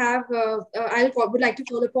 we will have, I would like to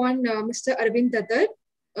call upon Mr. Arvind Datar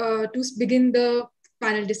to begin the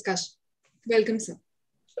panel discussion. Welcome, sir.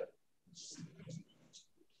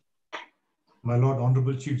 My Lord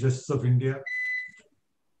Honorable Chief Justice of India,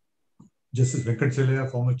 Justice Venkatachaliah,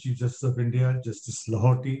 former Chief Justice of India, Justice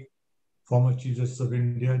Lahoti, former Chief Justice of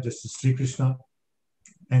India, Justice Srikrishna,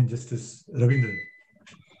 and Justice Raveendran.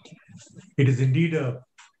 It is indeed a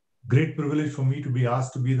great privilege for me to be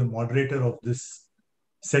asked to be the moderator of this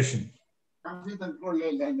session.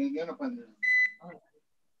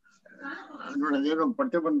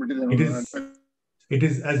 It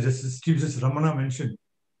is, as Chief Justice Ramana mentioned,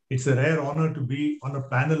 it's a rare honor to be on a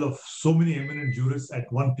panel of so many eminent jurists at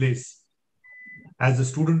one place. As a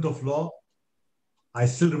student of law, I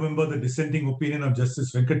still remember the dissenting opinion of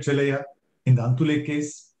Justice Venkatachaliah in the Antule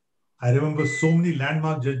case. I remember so many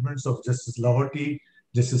landmark judgments of Justice Lahoti,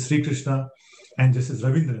 Justice Srikrishna, and Justice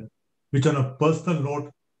Raveendran, which on a personal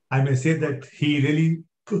note, I may say that he really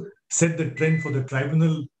set the trend for the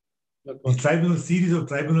tribunal series of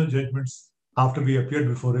tribunal judgments after we appeared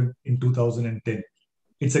before him in 2010.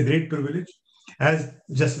 It's a great privilege. As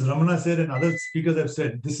Justice Ramana said and other speakers have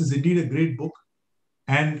said, this is indeed a great book.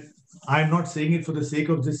 And I'm not saying it for the sake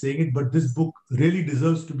of just saying it, but this book really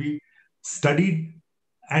deserves to be studied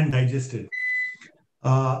and digested.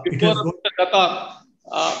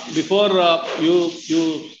 Before you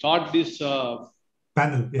start this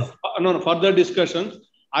panel, yes. Further discussions,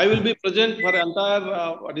 I will be present for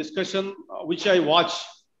entire discussion which I watch.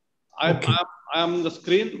 I am on the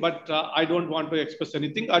screen, but I don't want to express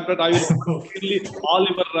anything. But I will really all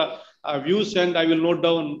your views, and I will note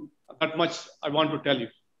down that much I want to tell you.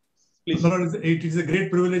 Please. No, it is a great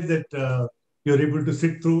privilege that you're able to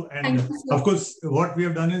sit through. And of course, what we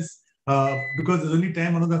have done is, because there's only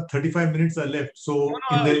time, another 35 minutes are left. So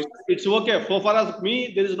it's okay. For us,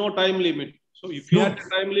 me, there is no time limit. So if you have a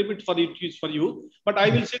time limit for it, is for you. But I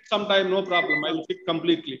will sit sometime, no problem. I will sit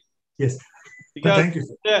completely. Yes. Because thank you,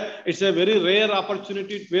 sir. It's a very rare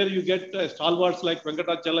opportunity where you get stalwarts like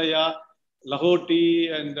Venkatachaliah,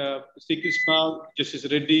 Lahoti, and Srikrishna, Justice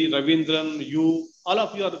Reddy, Raveendran, you, all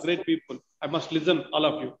of you are great people. I must listen, all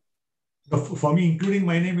of you. For me, including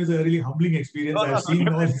my name, is a really humbling experience. I've seen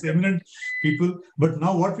all these eminent people. But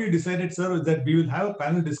now what we decided, sir, is that we will have a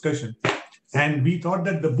panel discussion. And we thought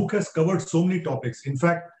that the book has covered so many topics. In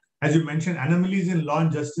fact, as you mentioned, anomalies in law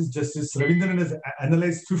and justice, Justice Raveendran has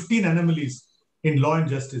analyzed 15 anomalies in law and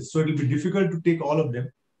justice. So it will be difficult to take all of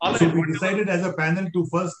them. So we decided as a panel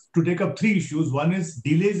to take up 3 issues. One is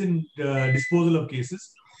delays in disposal of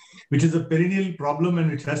cases, which is a perennial problem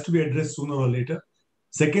and which has to be addressed sooner or later.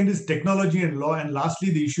 Second is technology and law. And lastly,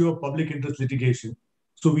 the issue of public interest litigation.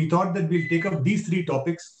 So we thought that we'll take up these 3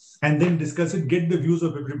 topics and then discuss it, get the views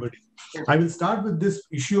of everybody. I will start with this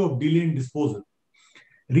issue of delay in disposal.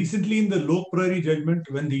 recently in the Lok Prairie judgment,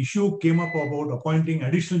 when the issue came up about appointing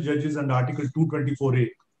additional judges under Article 224A,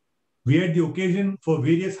 we had the occasion for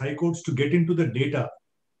various high courts to get into the data.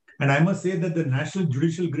 And I must say that the National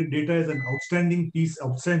Judicial Grid data is an outstanding piece,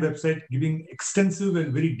 outstanding website giving extensive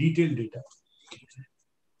and very detailed data.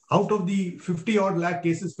 Out of the 50 odd lakh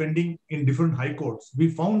cases pending in different high courts, we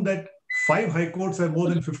found that 5 high courts have more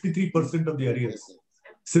than 53% of the arrears.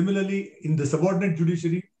 Similarly, in the subordinate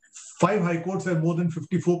judiciary, 5 high courts have more than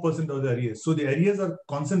 54% of the arrears. So the arrears are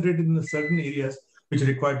concentrated in certain areas which are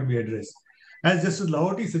required to be addressed. As Justice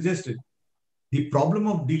Lahoti suggested, the problem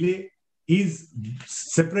of delay is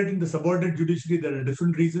separate in the subordinate judiciary. There are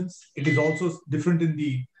different reasons. It is also different in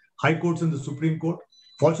the high courts and the Supreme Court.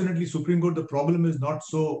 Fortunately, Supreme Court, the problem is not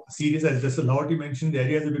so serious. As Justice Lahoti mentioned, the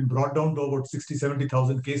areas have been brought down to about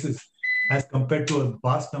 60,000-70,000 cases as compared to a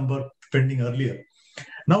vast number pending earlier.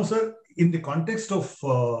 Now, sir, in the context of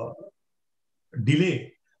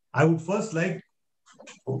delay, I would first like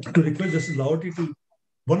to request Justice Lahoti to,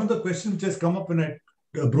 one of the questions which has come up when I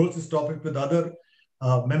broach this topic with other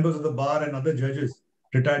members of the bar and other judges,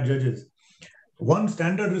 retired judges. One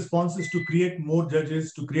standard response is to create more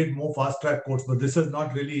judges, to create more fast-track courts, but this has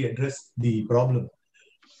not really addressed the problem.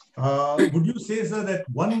 Would you say, sir, that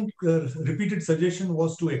one repeated suggestion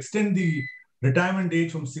was to extend the retirement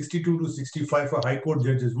age from 62 to 65 for high court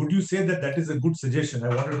judges? Would you say that that is a good suggestion?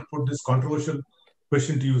 I wanted to put this controversial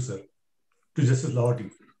question to you, sir, to Justice Lahoti.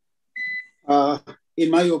 In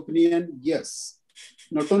my opinion, yes.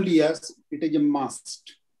 Not only yes, it is a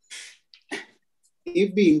must.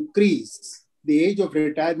 If we increase the age of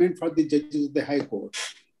retirement for the judges of the High Court,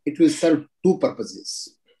 it will serve 2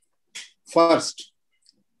 purposes. First,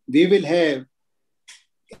 we will have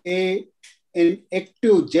an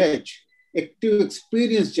active judge, active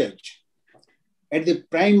experienced judge at the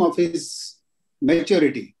prime of his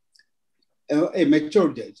maturity, a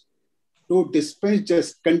mature judge, to dispense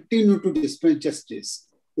just continue to dispense justice.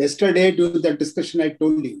 Yesterday, during the discussion, I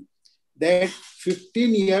told you that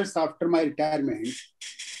 15 years after my retirement,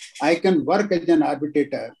 I can work as an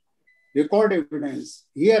arbitrator, record evidence,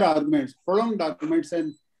 hear arguments, prolonged arguments,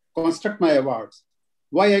 and construct my awards.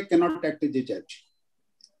 Why I cannot act as a judge?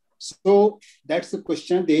 So that's the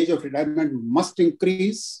question. The age of retirement must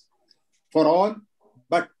increase for all,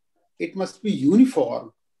 but it must be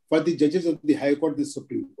uniform for the judges of the High Court and the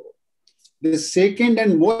Supreme Court. The second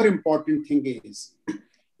and more important thing is,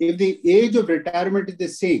 if the age of retirement is the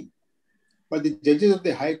same for the judges of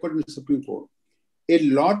the High Court and the Supreme Court, a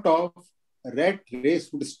lot of rat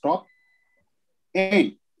race would stop,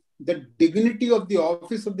 and the dignity of the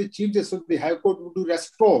office of the Chief Justice of the High Court would be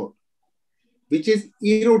restored, which is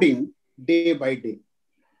eroding day by day.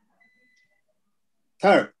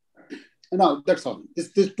 Third, now that's all.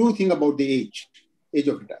 There's 2 things about the age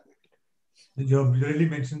of retirement. You have really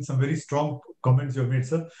mentioned some very strong comments you have made,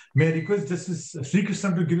 sir. May I request Justice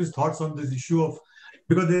Srikrishna to give his thoughts on this issue of,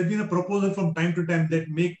 because there has been a proposal from time to time that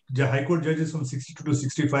make the High Court judges from 62 to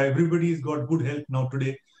 65. Everybody has got good health now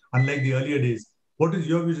today, unlike the earlier days. What is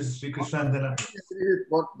your view, Justice Srikrishna? And then I agree with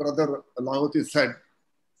what Brother Lahoti said.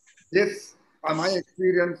 Yes, my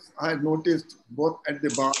experience, I had noticed both at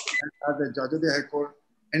the bar and as a judge of the High Court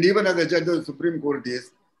and even as a judge of the Supreme Court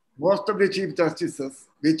is, most of the Chief Justices,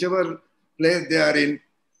 whichever place they are in,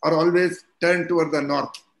 are always turned toward the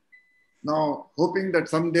north. Now, hoping that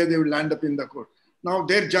someday they will land up in the court. Now,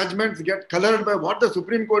 their judgments get colored by what the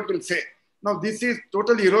Supreme Court will say. Now, this is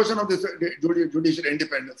total erosion of the judicial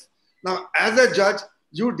independence. Now, as a judge,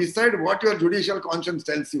 you decide what your judicial conscience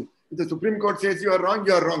tells you. If the Supreme Court says you are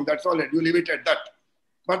wrong, that's all. You leave it at that.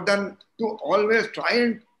 But then to always try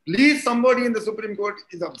and please somebody in the Supreme Court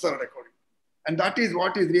is absurd according. And that is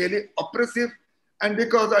what is really oppressive. And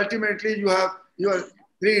because ultimately you have your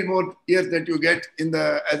 3 more years that you get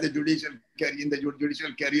as a judicial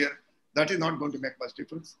career, that is not going to make much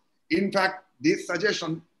difference. In fact, this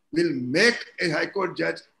suggestion will make a High Court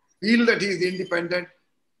judge feel that he is independent.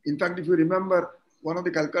 In fact, if you remember, one of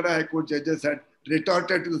the Calcutta High Court judges had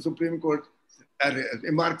retorted to the Supreme Court a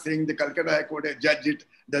remark saying the Calcutta High Court judge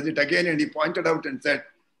does it again, and he pointed out and said,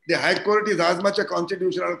 the High Court is as much a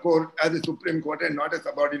constitutional court as the Supreme Court and not a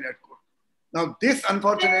subordinate court. Now this,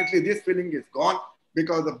 unfortunately, this feeling is gone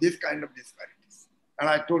because of this kind of disparities. And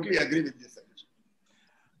I totally agree with this suggestion.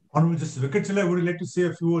 Honorable Justice Venkatachaliah, would you like to say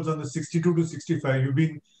a few words on the 62 to 65? You've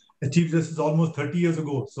been a Chief Justice almost 30 years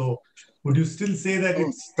ago. So would you still say that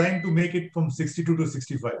it's time to make it from 62 to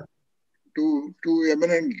 65? Two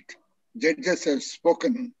eminent judges have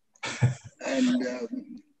spoken. And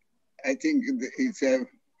I think it's a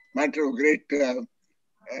matter of great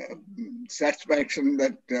satisfaction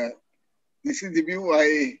that this is the view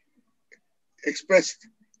I expressed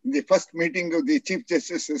in the first meeting of the Chief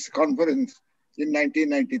Justice's Conference in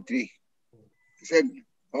 1993. He said,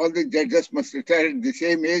 all the judges must retire at the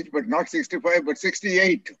same age, but not 65, but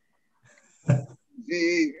 68.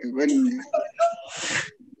 When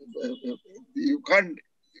you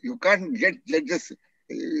can't get judges.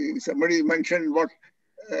 Somebody mentioned what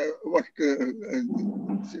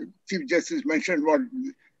Chief Justice mentioned what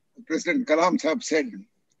President Kalam Sahab said.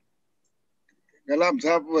 Kalam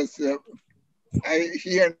Sahab was,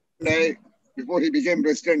 he and I, before he became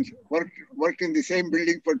president, worked in the same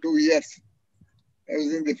building for 2 years. I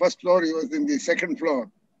was in the first floor, he was in the second floor.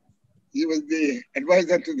 He was the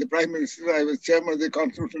advisor to the Prime Minister. I was chairman of the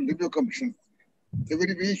Constitutional Review Commission.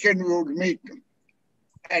 Every weekend we would meet.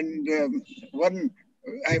 And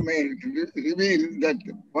I may reveal that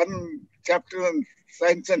one chapter on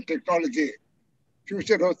science and technology,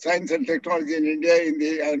 future of science and technology in India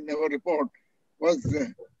in our report was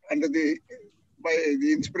by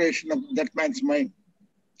the inspiration of that man's mind.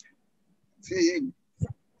 See,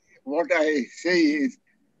 what I say is,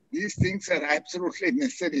 these things are absolutely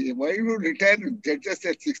necessary. Why do you retire judges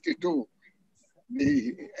at 62?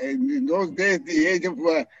 In those days, the age of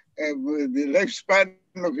the lifespan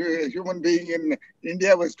of a human being in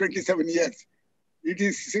India was 27 years. It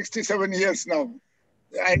is 67 years now.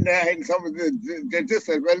 And some of the judges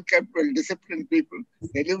are well-kept, well-disciplined people.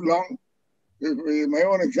 They live long. My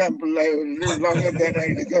own example, I live longer than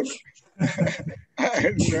I deserve.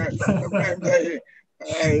 And sometimes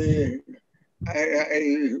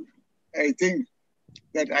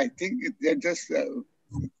I think they're just,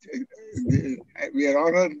 we are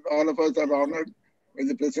honored, all of us are honored with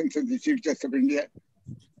the presence of the Chief Justice of India.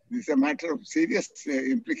 This is a matter of serious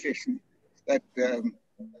implication that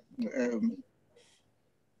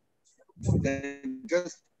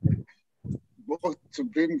just both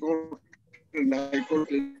Supreme Court and High Court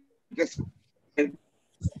just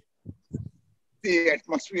the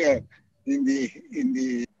atmosphere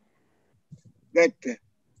that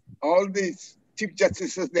all these Chief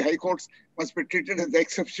Justices, the High Courts, must be treated as the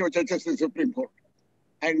exceptional judges of the Supreme Court.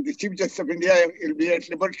 And the Chief Justice of India will be at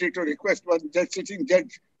liberty to request one sitting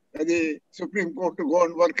judge of the Supreme Court to go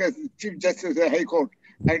and work as Chief Justice of the High Court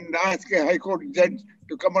and ask a High Court judge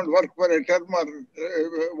to come and work for a term or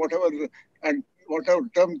whatever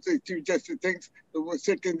terms the Chief Justice thinks to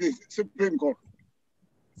sit in the Supreme Court.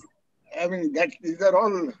 I mean, these are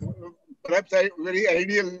all perhaps very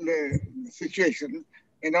ideal situations,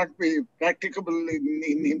 may not be practicable in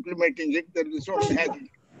implementing it. The result has it.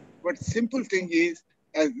 But simple thing is,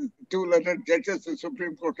 as two learned judges of the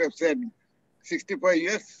Supreme Court have said, 65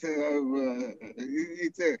 years.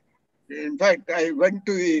 In fact, I went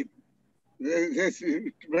to the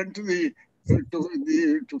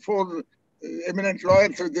four eminent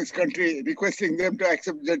lawyers of this country, requesting them to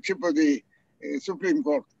accept judgeship of the Supreme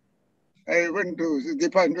Court. I went to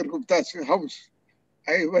Dipankar Gupta's house.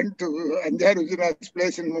 I went to Anjar Ujjwala's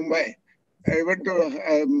place in Mumbai. I went to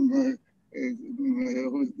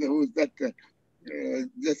who's that?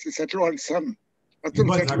 Justice Satwal's son, Atul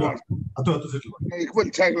Satwal.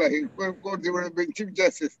 Iqbal Chagla. They would have been Chief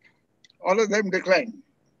Justice. All of them declined.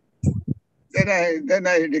 Then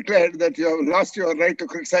I declared that you have lost your right to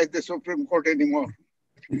criticize the Supreme Court anymore.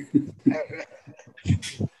 In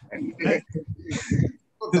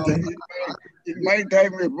my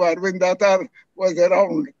time, if Arvind Datar was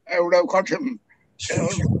around, I would have caught him.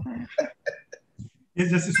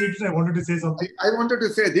 Yes, Justice Srikrishna, I wanted to say something. I wanted to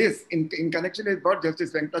say this in connection with what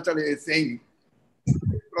Justice Venkatachaliah is saying.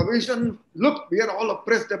 Provision, look, we are all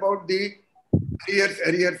oppressed about the arrears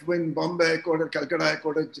in Bombay High Court or Calcutta High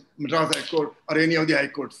Court or Madras High Court or any of the High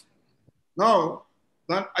Courts. Now,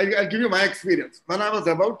 I'll give you my experience. When I was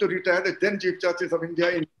about to retire, the then Chief Justice of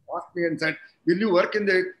India asked me and said, will you work in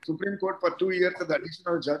the Supreme Court for 2 years as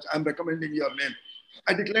additional judge? I'm recommending your name.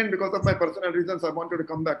 I declined because of my personal reasons. I wanted to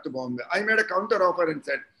come back to Bombay. I made a counter offer and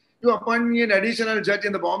said, you appoint me an additional judge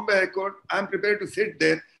in the Bombay High Court. I'm prepared to sit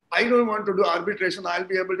there. I don't want to do arbitration. I'll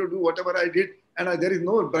be able to do whatever I did. And there is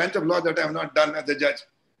no branch of law that I have not done as a judge.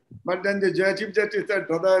 But then the Chief Justice said,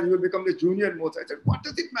 brother, you will become the junior most. I said, what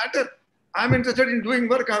does it matter? I'm interested in doing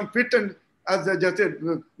work. I'm fit. And as Justice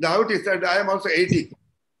Lahoti said, I am also 80.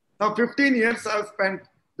 Now, 15 years I've spent.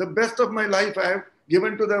 The best of my life I have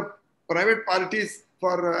given to the private parties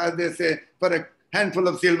for, as they say, for a handful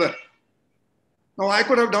of silver. Now, I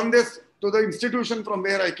could have done this to the institution from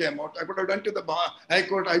where I came out. I could have done to the High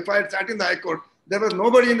Court. If I had sat in the High Court, there was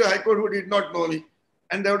nobody in the High Court who did not know me.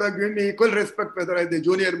 And they would have given me equal respect whether I was the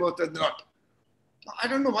junior most or not. I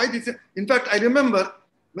don't know why this is. In fact, I remember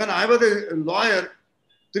when I was a lawyer,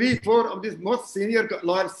 3-4 of these most senior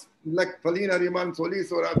lawyers like Faleen Ariman, Soli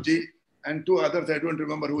Sorabji, and two others, I don't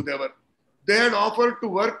remember who they were. They had offered to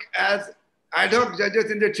work as ad hoc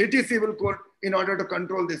judges in the city civil court in order to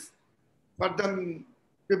control this. But then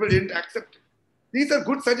people didn't accept it. These are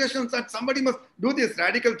good suggestions that somebody must do this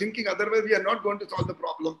radical thinking. Otherwise, we are not going to solve the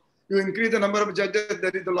problem. You increase the number of judges,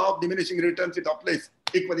 there is the law of diminishing returns. It applies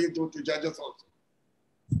equally to judges also.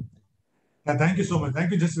 Thank you so much.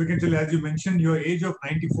 Thank you, Justice Venkatachaliah. As you mentioned, your age of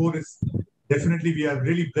 94 is definitely, we are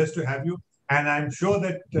really blessed to have you. And I'm sure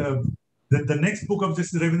that, that the next book of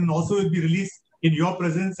Justice Raveendran also will be released in your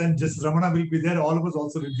presence, and Justice Ramana will be there. All of us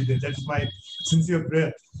also will be there. That's my sincere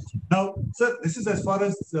prayer. Now, sir, this is as far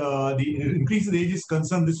as the increase in age is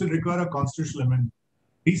concerned, this will require a constitutional amendment.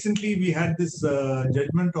 Recently, we had this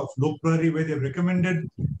judgment of Lok Prahari where they recommended,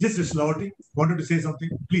 Justice Lahoti wanted to say something,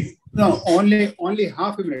 please. No, only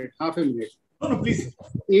half a minute. No, please.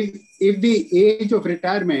 If the age of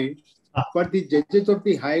retirement for the judges of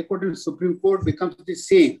the High Court and Supreme Court becomes the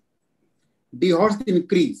same, dehors the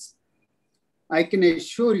increase, I can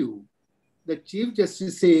assure you the Chief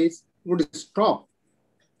Justices would stop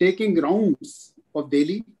taking rounds of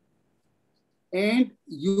Delhi, and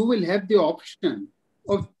you will have the option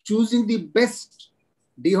of choosing the best,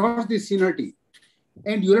 dehors the seniority,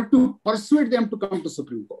 and you have to persuade them to come to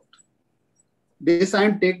Supreme Court. This I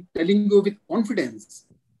am telling you with confidence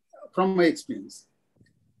from my experience.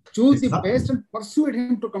 Choose the best and persuade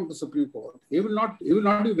him to come to Supreme Court. He will not be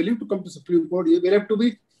willing to come to Supreme Court. He will have to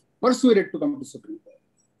be persuaded to come to Supreme Court.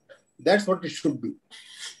 That's what it should be.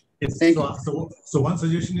 Yes. So one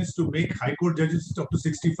suggestion is to make High Court judges up to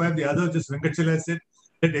 65. The other, just Venkatachaliah said,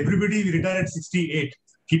 that everybody will retire at 68,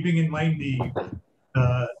 keeping in mind the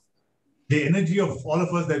energy of all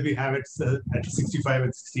of us that we have at 65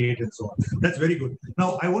 and 68 and so on. That's very good.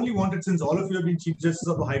 Now, I only wanted, since all of you have been Chief Justice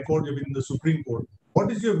of the High Court, you've been in the Supreme Court, what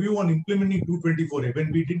is your view on implementing 224A?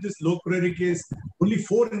 When we did this Lok Prahari case, only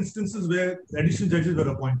 4 instances where additional judges were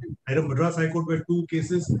appointed. At Madras High Court were 2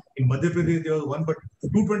 cases. In Madhya Pradesh, there was 1, but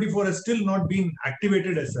 224 has still not been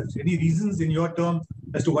activated as such. Any reasons in your term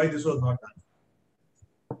as to why this was not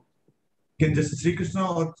done? Can Justice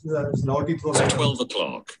Srikrishna or Lahoti throw light? 12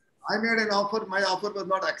 o'clock. I made an offer. My offer was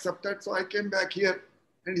not accepted. So I came back here.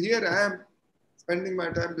 And here I am spending my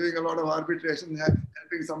time doing a lot of arbitration,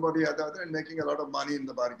 helping somebody or the other and making a lot of money in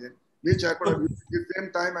the bargain, which I could have used. At the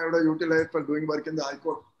same time, I would have utilized for doing work in the High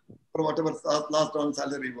Court for whatever last round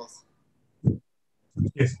salary was.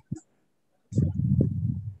 Yes.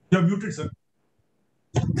 You're muted, sir.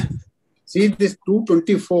 See, this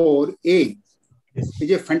 224A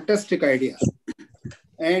is a fantastic idea.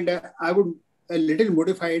 And I would a little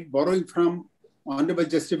modify it, borrowing from Honorable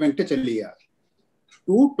Justice Venkatachaliah.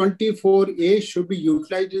 224A should be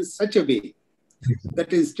utilized in such a way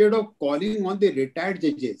that instead of calling on the retired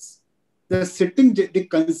judges, the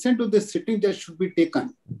consent of the sitting judge should be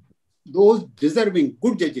taken. Those deserving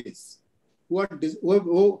good judges who have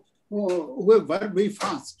worked very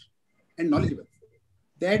fast and knowledgeable,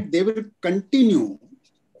 that they will continue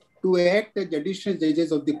to act as judicial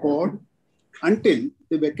judges of the court until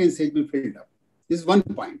the vacancy has been filled up. This is one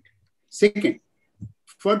point. Second,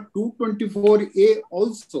 for 224A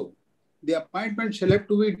also, the appointment shall have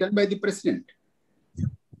to be done by the president.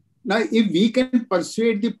 Now, if we can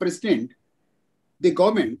persuade the president, the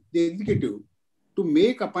government, the executive, to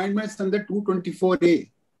make appointments under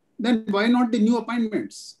 224A, then why not the new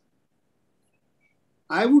appointments?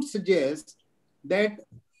 I would suggest that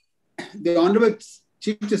the Honorable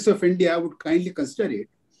Chief Justice of India would kindly consider it.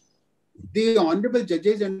 The honorable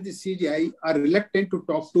judges and the CJI are reluctant to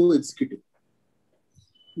talk to executive.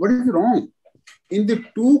 What is wrong in the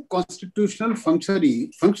 2 constitutional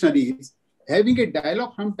functionaries having a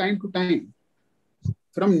dialogue from time to time?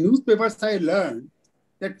 From newspapers, I learned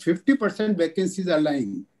that 50% vacancies are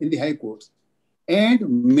lying in the High Courts, and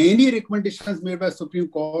many recommendations made by Supreme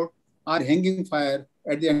Court are hanging fire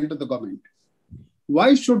at the end of the government.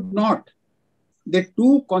 Why should not the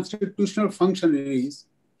 2 constitutional functionaries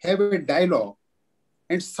have a dialogue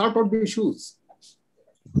and sort out the issues?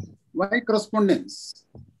 Why correspondence?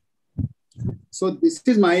 So this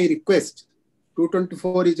is my request.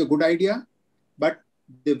 224 is a good idea, but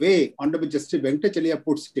the way Honorable Justice Venkatachaliah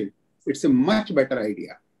puts it, it's a much better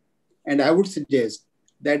idea. And I would suggest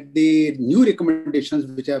that the new recommendations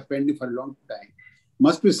which are pending for a long time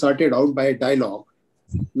must be sorted out by a dialogue,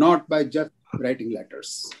 not by just writing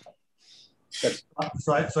letters.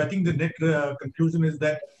 So I think the net conclusion is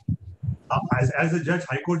that as a judge,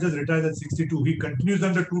 High Court just retires at 62. He continues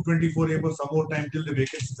under 224A for some more time till the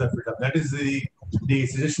vacancies are filled up. That is the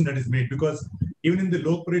suggestion that is made, because even in the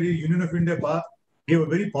Lok Prahari, Union of India Bar gave a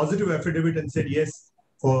very positive affidavit and said, yes,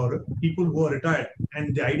 for people who are retired.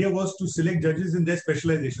 And the idea was to select judges in their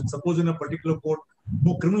specialization. Suppose in a particular court,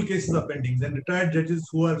 more criminal cases are pending, then retired judges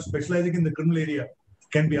who are specializing in the criminal area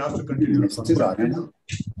can be asked to continue.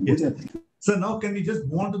 Yes. So now can we just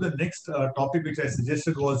move on to the next topic which I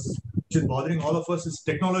suggested which is bothering all of us, is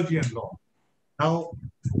technology and law. Now,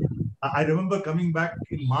 I remember coming back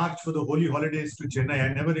in March for the holy holidays to Chennai.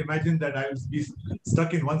 I never imagined that I would be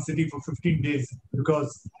stuck in one city for 15 days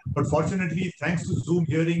but fortunately, thanks to Zoom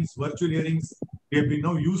hearings, virtual hearings, we have been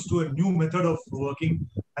now used to a new method of working.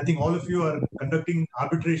 I think all of you are conducting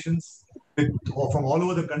arbitrations from all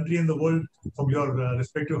over the country and the world from your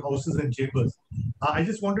respective houses and chambers. I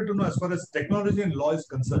just wanted to know, as far as technology and law is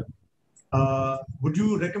concerned, would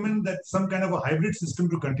you recommend that some kind of a hybrid system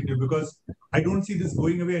to continue? Because I don't see this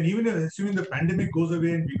going away. And even assuming the pandemic goes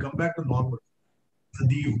away and we come back to normal,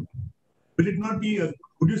 will it not be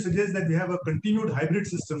would you suggest that we have a continued hybrid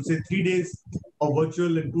system, say 3 days of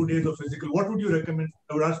virtual and 2 days of physical? What would you recommend?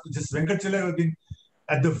 I would ask, just Venkatachaliah have been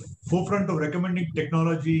at the forefront of recommending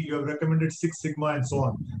technology. You have recommended Six Sigma and so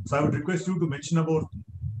on. So I would request you to mention about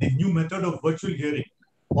the new method of virtual hearing.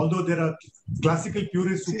 Although there are classical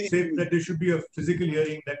purists who say that there should be a physical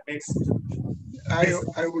hearing that makes... I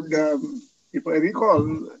would, if I recall,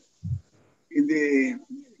 in the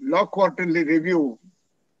Law Quarterly Review,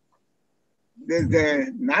 there's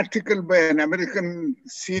an article by an American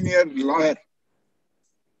senior lawyer.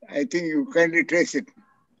 I think you kindly trace it.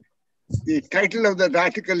 The title of that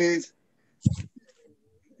article is,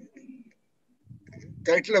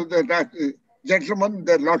 Gentlemen,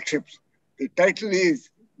 Their Lordships. The title is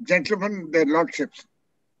Gentlemen, Their Lordships.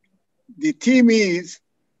 The theme is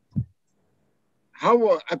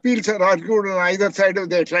how appeals are argued on either side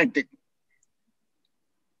of the Atlantic.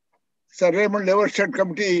 Sir Raymond Evershed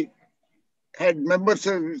Committee had members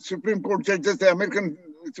of Supreme Court judges, the American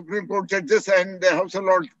Supreme Court judges and the House of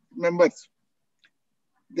Lords members.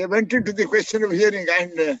 They went into the question of hearing,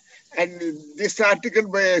 and this article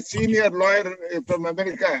by a senior lawyer from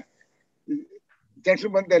America,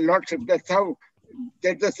 Gentlemen, Their Lordship, that's how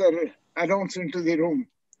judges are announced into the room.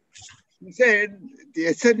 He said the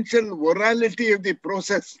essential morality of the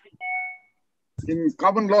process in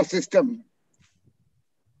common law system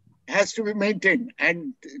has to be maintained,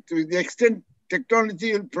 and to the extent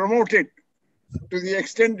technology will promote it, to the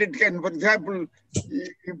extent it can, for example,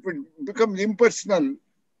 if it becomes impersonal,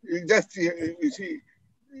 you see,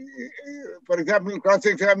 for example,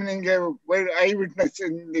 cross-examining a eyewitness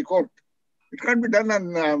in the court, it can't be done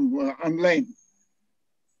online.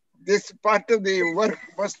 This part of the work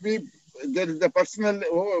must be, there is the personal,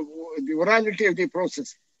 the morality of the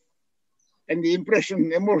process and the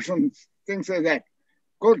impression, emotions, things like that.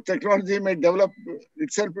 Of course, technology may develop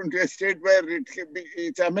itself into a state where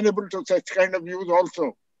it's amenable to such kind of use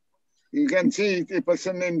also. You can see the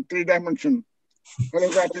person in 3 dimensions,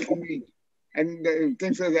 holographically, and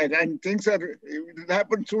things like that. And things it will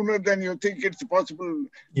happen sooner than you think it's possible.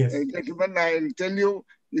 Yes. Gentlemen, I'll tell you,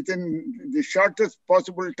 within the shortest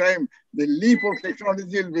possible time, the leap of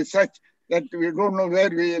technology will be such that we don't know where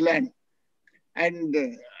we land. And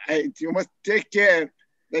you must take care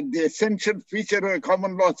that the essential feature of a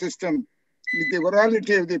common law system is the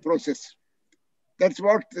morality of the process. That's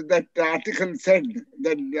what that article said,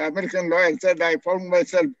 that the American lawyer said. I found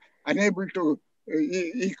myself unable to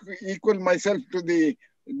equal myself to the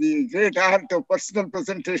great art of personal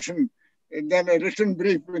presentation than a written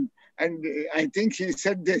brief. And I think he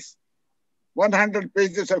said this: 100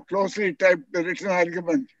 pages of closely typed written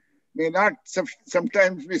argument may not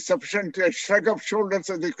sometimes be sufficient to a shrug of shoulders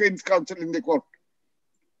of the Queen's Counsel in the court.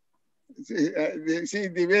 See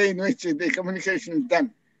the way in which the communication is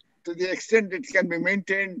done. To the extent it can be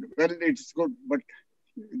maintained, well, it's good. But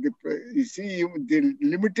you see, the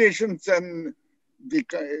limitations and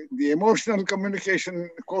the emotional communication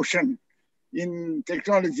quotient in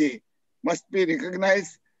technology must be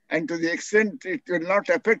recognized, and to the extent it will not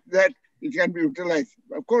affect that, it can be utilized.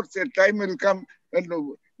 Of course, a time will come when it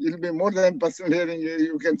will be more than personal hearing.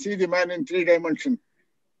 You can see the man in 3 dimensions.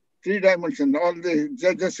 3 dimensions. All the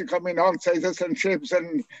judges come in all sizes and shapes,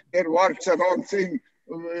 and their warts are all seen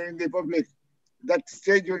in the public. That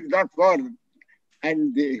stage will not fall.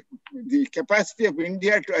 And the capacity of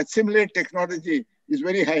India to assimilate technology is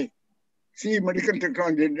very high. See medical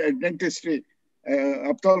technology, dentistry,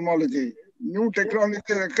 ophthalmology. New technologies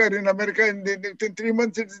occur in America, and within 3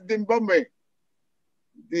 months it's in Bombay.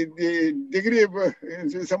 The degree of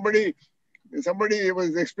somebody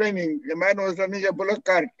was explaining, a man was running a bullock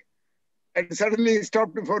cart, and suddenly he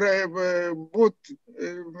stopped for a booth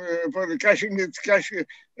for cashing his credit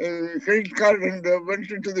card, and went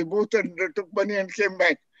into the booth and took money and came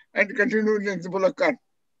back and continued in the bullock cart.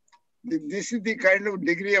 This is the kind of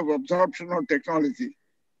degree of absorption of technology.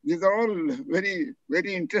 These are all very,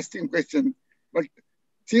 very interesting questions. But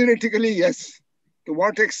theoretically, yes. To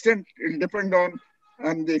what extent it will depend on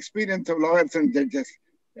the experience of lawyers and judges.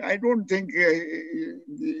 I don't think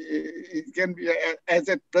it can be, as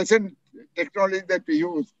at present technology that we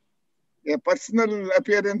use, a personal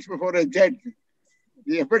appearance before a judge,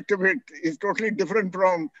 the effect of it is totally different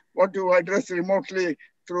from what you address remotely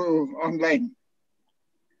through online.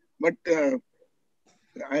 But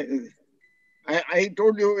I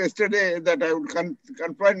told you yesterday that I would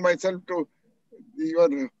confine myself to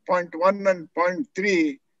your point 1 and point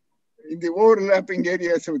 3 in the overlapping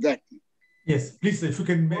areas of that. Yes, please, if you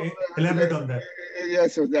can elaborate on that.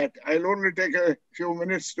 Yes, of that. I'll only take a few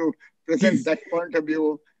minutes to present that point of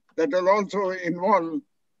view. That will also involve,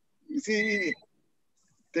 see,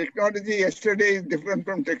 technology yesterday is different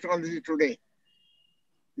from technology today.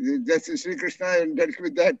 Justice Srikrishna dealt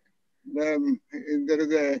with that. There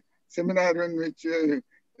is a seminar in which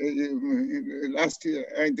last year,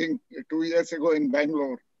 I think 2 years ago in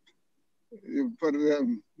Bangalore, for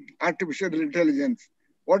artificial intelligence.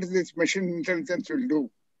 What is this machine intelligence will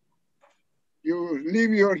do? You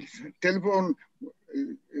leave your telephone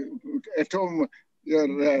at home, your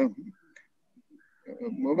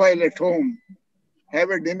mobile at home,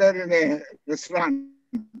 have a dinner in a restaurant,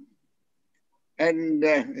 and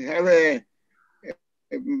have a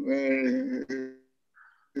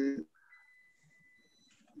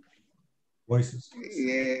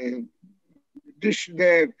dish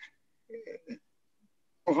there.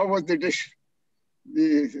 How was the dish?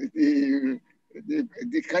 The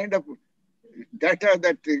kind of data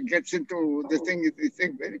that gets into the thing is a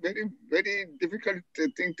very, very, very difficult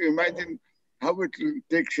thing to imagine how it will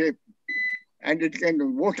take shape. And it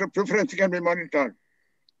can, voter preference can be monitored.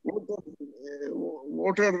 Voter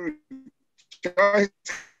choice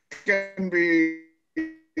can be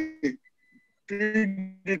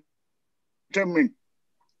predetermined.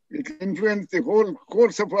 It can influence the whole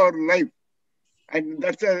course of our life. And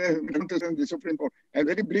that's the Supreme Court. I'll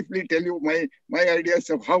very briefly tell you my ideas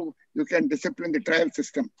of how you can discipline the trial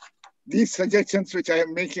system. These suggestions which I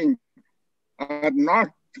am making are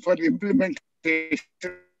not for implementation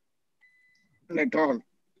at all.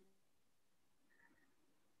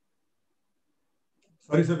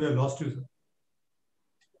 Sorry, sir, we have lost you, sir.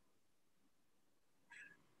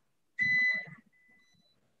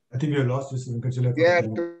 I think we have lost you, sir. They are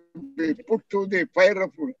to be put to the fire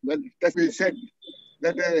of, well, that we said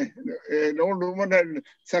that an old woman had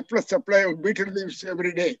surplus supply of beetle leaves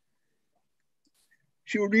every day.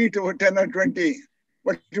 She would eat over 10 or 20,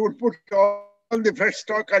 but she would put all the fresh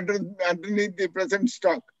stock underneath the present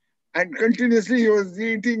stock. And continuously he was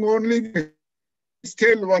eating only the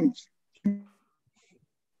stale ones.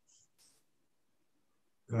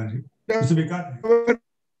 Got it. So we can't.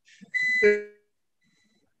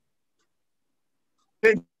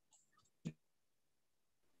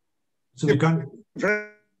 So we can't.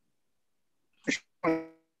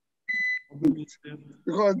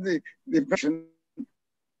 Because the person,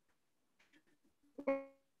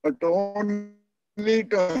 but only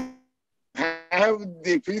to have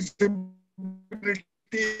the feasibility,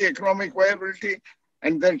 economic viability,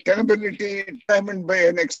 and the tenability determined by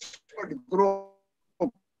an expert group.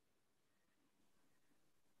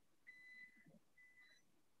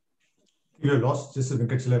 You have lost Justice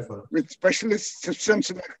Venkatachaliah for with specialist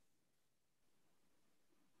systems.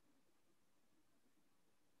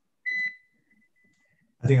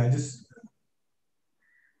 I think I just.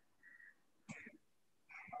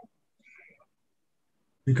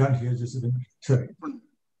 We can't hear Justice Venkatachaliah. Sorry.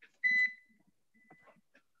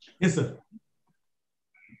 Yes, sir.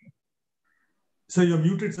 Sir, you're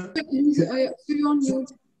muted, sir. You're on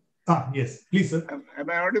mute. Ah, yes. Please, sir. Am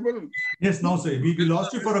I audible? Yes, now, sir. We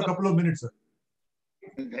lost you for a couple of minutes, sir.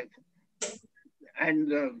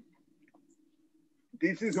 And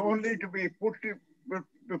this is only to be put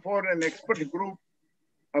before an expert group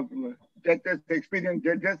of judges, experienced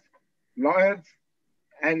judges, lawyers,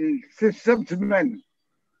 and systems men.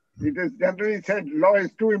 It is generally said law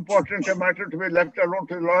is too important a matter to be left alone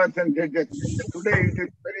to lawyers and judges. Today it is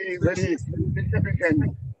very, very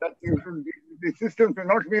significant that the systems are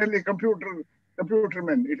not merely computer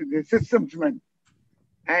men, it is the systems men.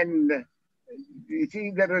 And you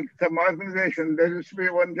see there is some organization, there used to be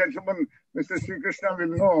one gentleman, Mr. Srikrishna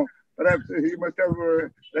will know, perhaps he must have,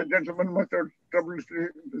 that gentleman must have troubled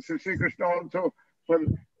Mr. Srikrishna also, for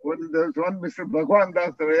when there was one Mr. Bhagwan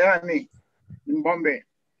Das Rayani in Bombay.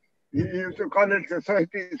 He used to call it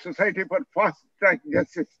Society for Fast Track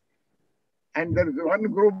Justice. And there is one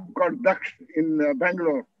group called Daksh in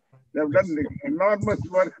Bangalore. They have done enormous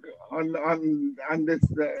work on this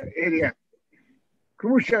area.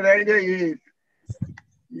 Crucial idea is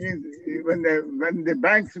when the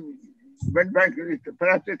banks went back,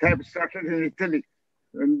 perhaps it had started in Italy.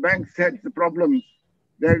 When banks had the problems,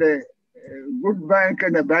 they had a good bank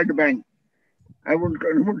and a bad bank. I would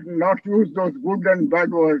not use those good and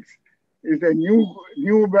bad words. It's a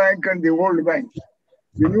new bank and the old bank.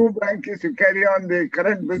 The new bank is to carry on the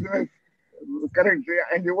current business correctly,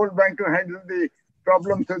 and the old bank to handle the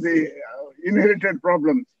problems of the inherited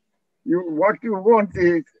problems. What you want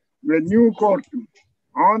is the new court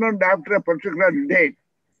on and after a particular date.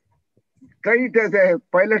 Try it as a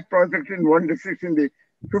pilot project in one district. In the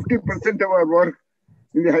 50% of our work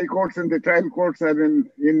in the high courts and the trial courts are in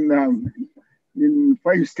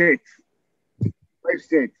 5 states. 5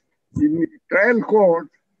 states. In the trial court,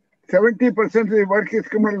 70% of the work is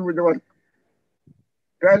criminal with the work.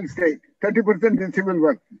 Trial state, 30% is civil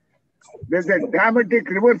work. There's a dramatic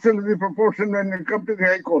reversal of the proportion when it comes to the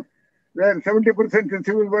high court, where 70% is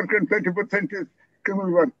civil work and 30% is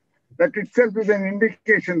criminal work. That itself is an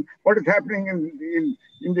indication what is happening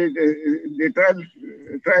in the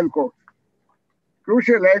trial court.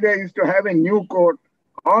 Crucial idea is to have a new court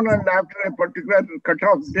on and after a particular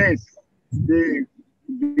cutoff date.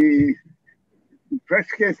 The fresh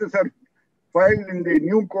cases are filed in the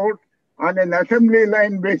new court on an assembly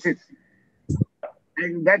line basis.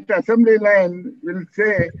 And that assembly line will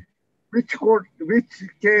say which court, which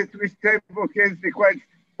type of case requires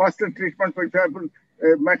faster treatment. For example,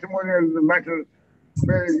 a matrimonial matter,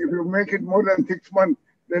 where if you make it more than 6 months,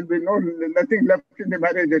 there will be nothing left in the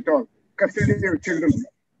marriage at all. Custody of children.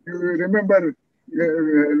 You remember a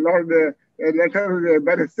letter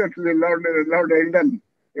barrister to the Lord Eldon.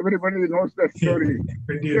 Everybody knows that story.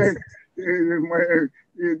 Yes.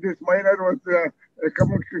 This minor was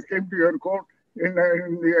came to your court in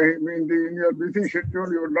your busy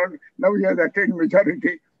schedule. You would not. Now he has attained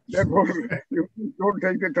majority. Therefore, you don't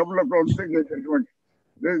take the trouble of pronouncing a judgment.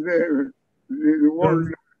 There's the old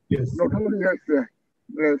notorious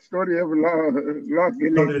story of law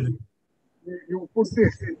delay. You put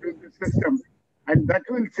this into the system, and that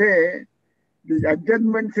will say the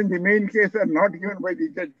adjustments in the main case are not given by the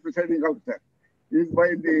judge presiding officer. It is by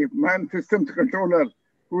the man systems controller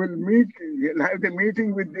who will have the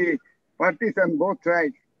meeting with the parties on both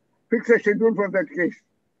sides, fix a schedule for that case.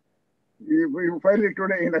 You file it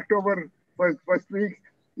today in October, first week,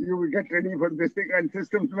 you will get ready for this thing, and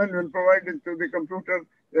systems men will provide it to the computer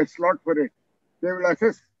a slot for it. They will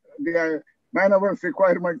assess the man hours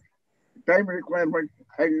requirement, time requirement,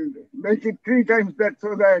 and make it 3 times that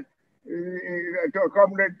so that to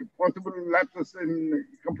accommodate possible lapses in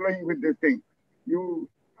complying with this thing.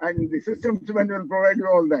 And the systems man will provide you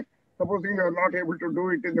all that. Supposing you are not able to do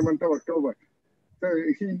it in the month of October. So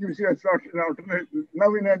he gives you a slot in alternate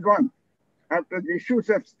now in advance. After the issues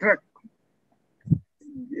have struck,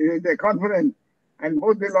 the conference, and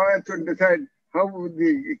both the lawyers will decide how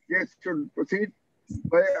the case should proceed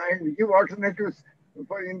and give alternatives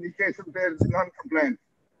for in the case of their non-compliance.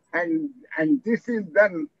 And this is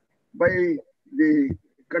done by the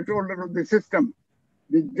controller of the system.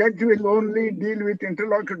 The judge will only deal with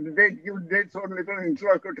interlocutory give dates only for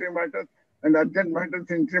interlocutory matters and urgent matters,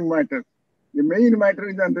 interim matters. The main matter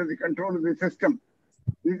is under the control of the system.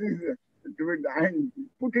 This is and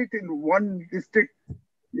put it in one district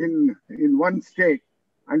in one state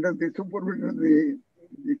under the supervision of the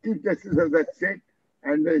chief justice of that state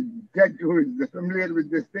and the judge who is familiar with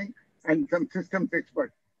this thing and some systems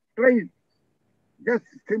expert. Try it. Just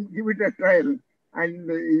give it a trial and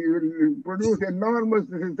you will produce enormous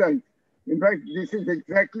results. In fact, this is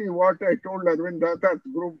exactly what I told Arvind Datar's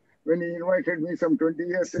group when he invited me some 20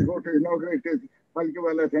 years ago to inaugurate his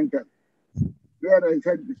Panellists Center. There I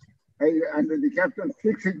said, under the Captain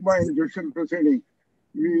Six Sigma in judicial proceeding,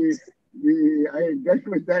 I dealt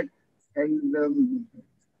with that, and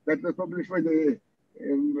that was published by the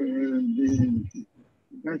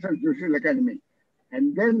National Judicial Academy.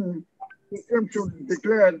 And then system should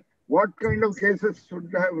declare what kind of cases should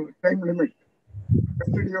have time limit.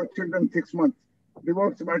 Custody of children 6 months,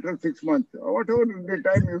 divorce matter 6 months, whatever the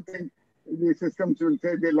time you think the systems will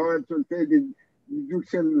say, the lawyers will say, the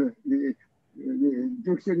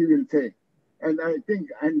judiciary will say. And I think,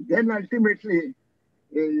 and then ultimately,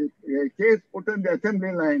 a case put on the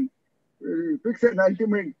assembly line, fix an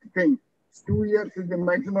ultimate thing. 2 years is the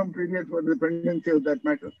maximum period for the pendency of that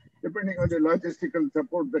matter, depending on the logistical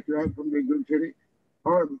support that you have from the judiciary,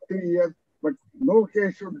 or 3 years, but no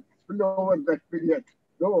case should spill over that period.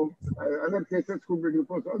 Though other cases could be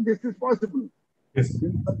disposed of. This is possible. Yes.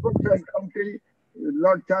 In County,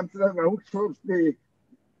 Lord Chancellor outsourced the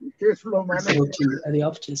case flow management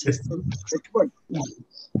experts.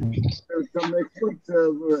 Some experts,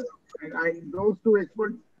 and those two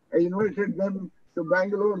experts, I invited them to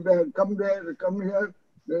Bangalore. They had come here.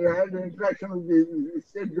 They had interaction with the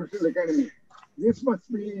State Judicial Academy. This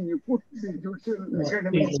must be, you put the Judicial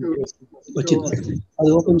Academy to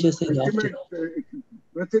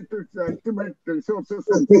ultimate resources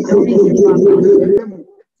and let them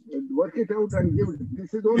work it out and give it.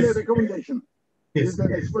 This is only a recommendation. If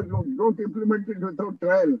an expert don't implement it without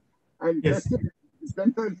trial and test it,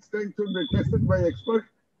 tensile strength will be tested by experts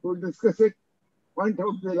who discuss it, point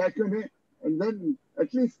out the lacunae, and then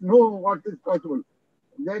at least know what is possible.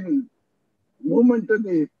 Then movement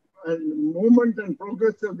and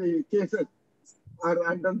progress of the cases are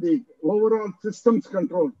under the overall systems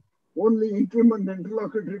control. Only interim and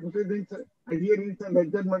interlocutory proceedings and hearings and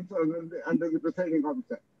adjournments are under the presiding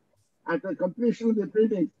officer. At the completion of the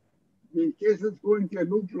proceedings, the cases go into a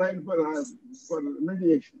loop line for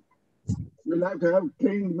mediation. We'll have to have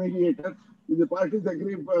trained mediators. If the parties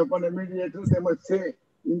agree upon a mediator, they must say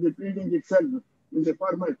in the pleading itself, in the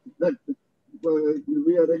format, that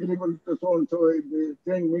we are agreeable to so and so, the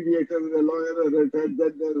trained mediator, a lawyer, a retired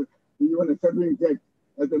judge, or even a serving judge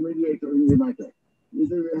as a mediator in the matter. It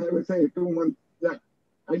will have, say, 2 months. Yeah.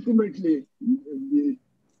 Ultimately, the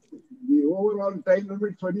overall time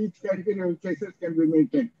limits for each category of cases can be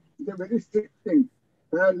maintained. It's a very strict thing.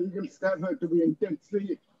 Legal staff have to be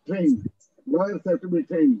intensely trained. Lawyers have to be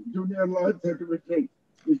trained. Junior lawyers have to be trained.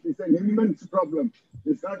 It is an immense problem.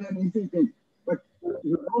 It's not an easy thing. But if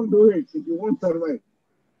you don't do it, you won't survive.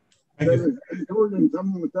 I'm told in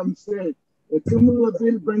some state, a criminal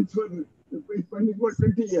appeal pending for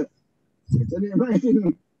 20 years. Can you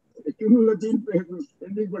imagine a criminal appeal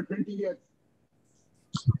pending for 20 years?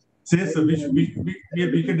 Yes, sir. We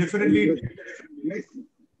can definitely. Next,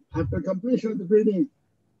 after completion of the proceedings,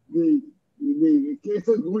 the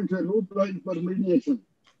cases go into a loop line for mediation.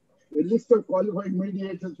 A list of qualified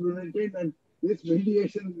mediators will be maintained, and this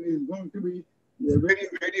mediation is going to be a very,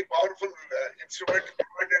 very powerful instrument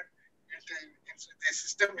provided the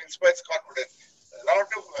system inspires confidence. A lot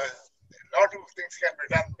of things can be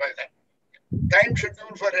done by that. Time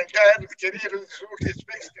schedule for entire career route is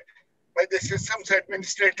fixed by the systems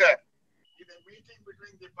administrator in a meeting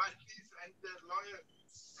between the parties and their lawyers.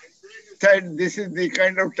 And they decide this is the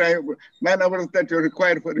kind of time, man-hours that you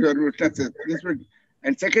require for your witnesses.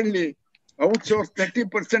 And secondly, outsource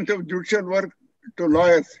 30% of judicial work to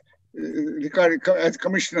lawyers as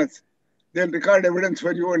commissioners. They'll record evidence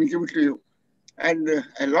for you and give it to you. And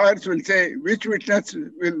lawyers will say which witness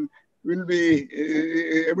will be,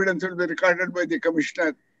 evidence will be recorded by the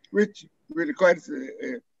commissioner, which requires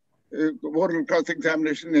oral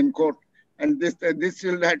cross-examination in court. And this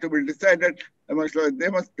will have to be decided amongst lawyers. They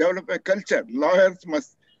must develop a culture. Lawyers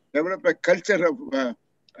must develop a culture of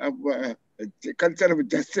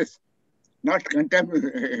justice, not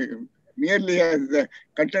merely as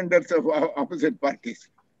contenders of opposite parties.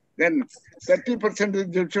 Then 30% of the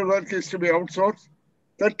judicial work is to be outsourced.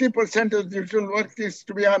 30% of judicial work is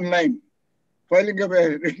to be online. Filing of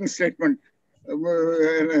a written statement,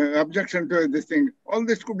 objection to this thing. All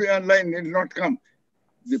this could be online, it will not come.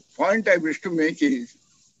 The point I wish to make is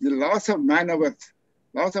the loss of man-hours,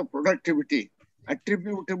 loss of productivity,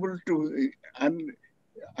 attributable to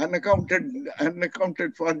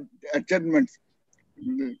unaccounted for adjournments.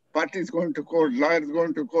 Parties going to court, lawyers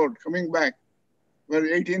going to court, coming back. Well,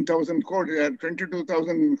 18,000 courts,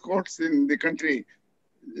 22,000 courts in the country.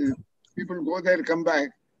 People go there, come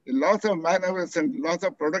back. The loss of man-hours and loss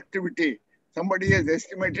of productivity. Somebody has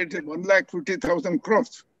estimated 150,000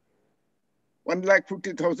 crores.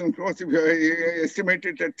 150,000 crores if you estimate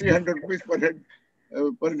it at 300 rupees per head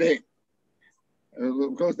per day.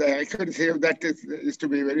 Because the accuracy of that is to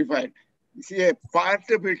be verified. You see, a part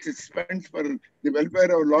of it is spent for the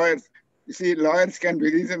welfare of lawyers. You see, lawyers can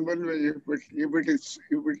be reasonable if it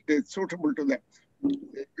is suitable to them.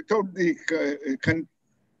 Without the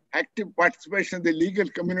active participation of the legal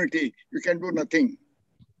community, you can do nothing.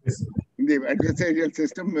 Yes. In the adversarial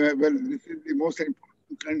system, well, this is the most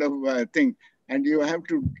important kind of thing. And you have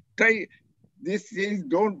to try these things,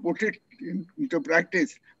 don't put it into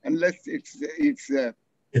practice unless it's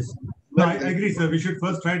yes. No, I agree, sir. We should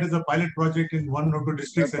first try it as a pilot project in 1 or 2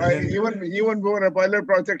 districts. And then... Even before a pilot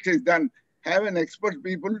project is done, have an expert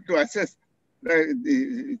people to assess.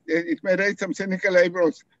 It may raise some cynical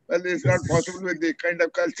eyebrows. Well, it's not possible with the kind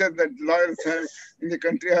of culture that lawyers have in the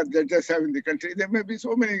country or judges have in the country. There may be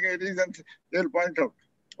so many reasons they'll point out.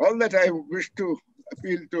 All that I wish to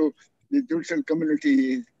appeal to the judicial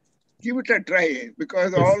community is give it a try,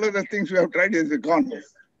 because all of the things we have tried is gone.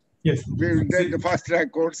 Yes. We did the fast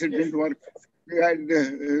track course, it didn't work. We had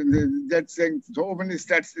that saying so many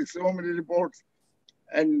statistics, so many reports,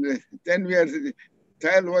 and then we are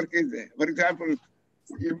trial work is, for example,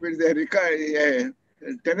 if it's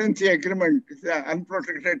a tenancy agreement, it's an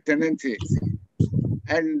unprotected tenancy,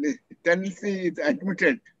 and tenancy is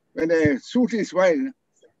admitted. When a suit is filed,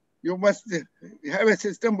 you must have a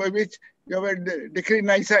system by which you have a decree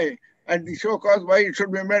nisi and show cause why it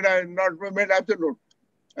should be made and not be made absolute.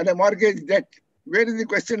 And a mortgage debt. Where is the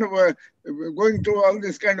question of going through all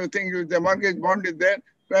this kind of thing? If the mortgage bond is there,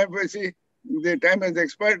 privacy, the time has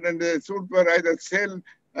expired and the suit for either sale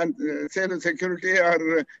of security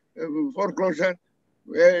or foreclosure.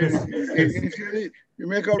 Yes. Initially, you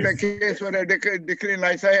make out a case for a decree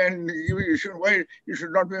nisi and you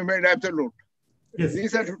should not be made absolute. Yes.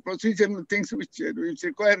 These are procedural things which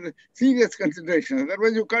require serious consideration.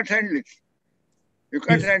 Otherwise, you can't handle it. You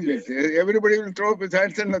can't handle it. Everybody will throw up his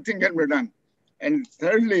hands and nothing can be done. And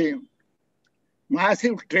thirdly,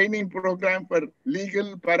 massive training program for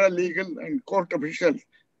legal, paralegal, and court officials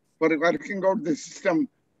for working out the system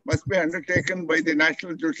must be undertaken by the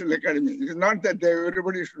National Judicial Academy. It is not that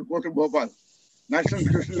everybody should go to Bhopal. National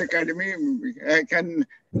Judicial Academy can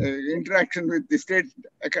interaction with the state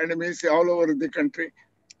academies all over the country,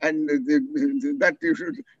 and that you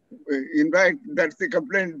should. In fact, that's the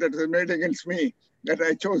complaint that was made against me that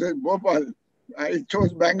I chose Bhopal. I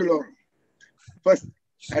chose Bangalore first,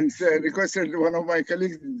 and requested one of my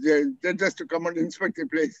colleagues just to come and inspect the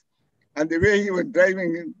place. And the way he was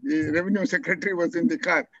driving, the revenue secretary was in the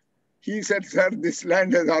car. He said, "Sir, this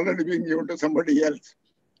land has already been given to somebody else."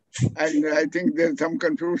 And I think there's some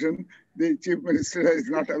confusion. The chief minister is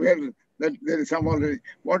not aware that there is some already.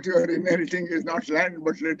 What you are inheriting is not land,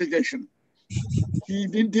 but litigation. He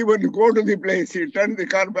didn't even go to the place. He turned the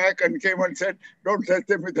car back and came and said, "Don't touch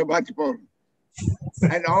them with a batchpole."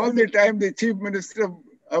 And all the time, the chief minister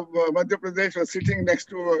of Madhya Pradesh was sitting next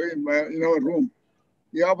to in our room.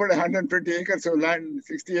 He offered 120 acres of land,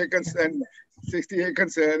 60 acres and 60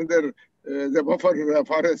 acres another the buffer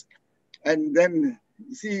forest. And then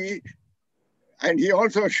and he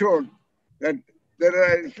also showed that there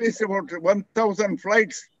are at least about 1,000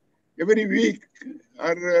 flights every week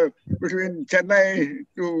are between Chennai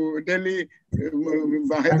to Delhi,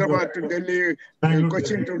 Hyderabad to Delhi,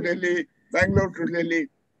 Cochin to Delhi, Bangalore to Delhi.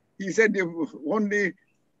 He said if only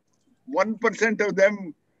 1% of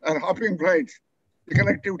them are hopping flights, the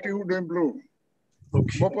connectivity would improve.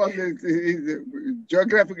 Okay. Bhopal is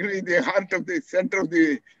geographically the heart of the center of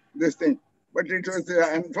this thing. But it was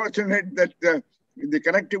unfortunate that the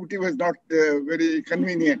connectivity was not very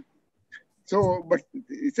convenient. So, but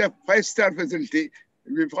it's a 5-star facility.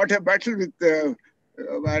 We fought a battle with,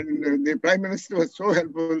 and the Prime Minister was so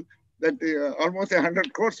helpful that almost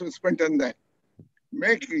 100 crores was spent on that.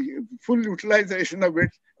 Make full utilization of it,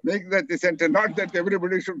 make that the center, not that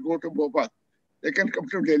everybody should go to Bhopal. They can come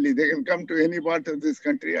to Delhi, they can come to any part of this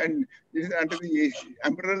country, and it is under the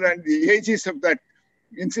umbrella and the aegis of that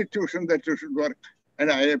institution that you should work.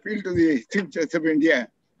 And I appeal to the Chief Justice of India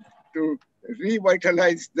to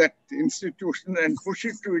revitalize that institution and push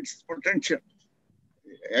it to its potential,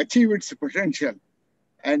 achieve its potential.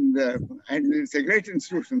 And it's a great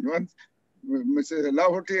institution. Once Mr.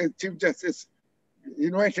 Lahoti, Chief Justice,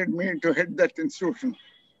 invited me to head that institution.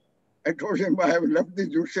 I told him I have left the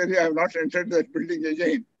judiciary, I have not entered that building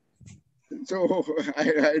again. So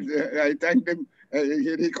I thanked him.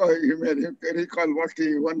 He may recall what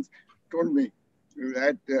he once told me,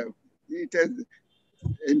 that it has,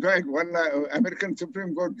 in fact, one American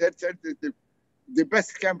Supreme Court judge said that the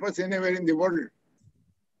best campus anywhere in the world.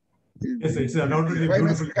 Yes, it's undoubtedly the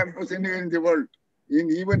finest campus anywhere in the world.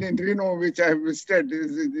 Even in Reno, which I have visited,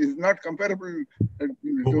 is not comparable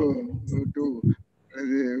to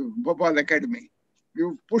Bhopal Academy.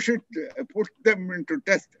 You push it, put them into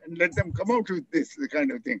test and let them come out with this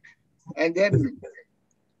kind of thing. And then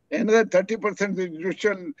another 30% of the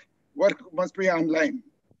judicial work must be online.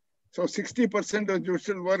 So 60% of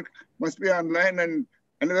judicial work must be online, and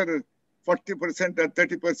another 40% or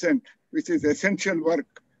 30%, which is essential work,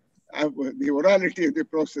 the orality of the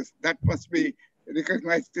process, that must be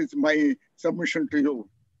recognized is my submission to you.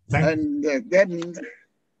 And then,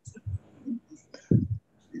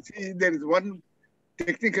 you see, there is one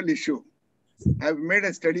technical issue. I've made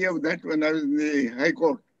a study of that when I was in the High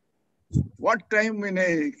Court. What time in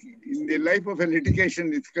the life of a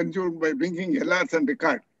litigation is consumed by bringing LRs and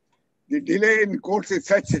record? The delay in courts is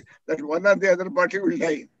such that one or the other party will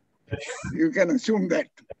die. You can assume that.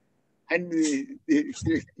 And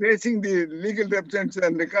tracing the legal representatives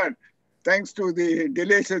and record, thanks to the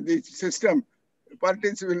delays of the system,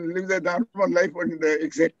 parties will live their normal life and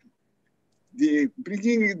exit. The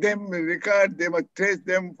bringing them record, they must trace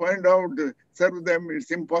them, find out, serve them,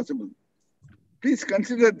 it's impossible. Please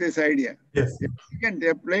consider this idea. Yes. Second,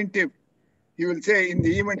 a plaintiff, he will say, in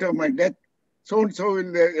the event of my death, so-and-so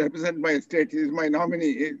will represent my estate. He is my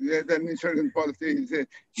nominee. There's an insurance policy. He says,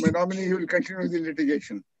 my nominee, he will continue the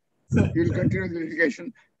litigation. He will continue the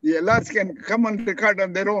litigation. The LRs can come on record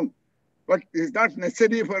on their own, but it's not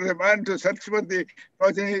necessary for the man to search for the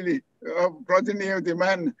progeny of the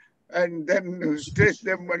man and then trace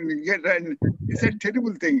them and get. And it's a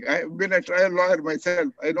terrible thing. I've been a trial lawyer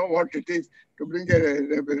myself. I know what it is to bring a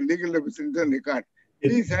legal representation record.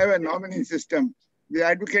 Please have a nominee system. The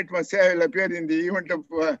advocate must say, I will appear in the event of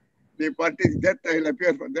the party's death, I will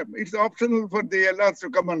appear for them. It's optional for the LRs to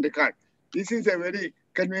come on record. This is a very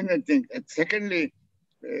convenient thing. And secondly,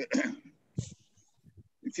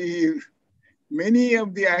 see, many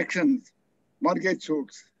of the actions, mortgage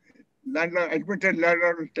suits, admitted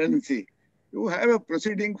landlord tenancy, you have a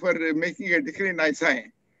proceeding for making a decree in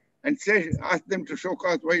ISI and ask them to show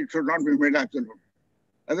cause why it should not be made absolute.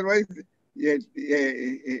 Otherwise,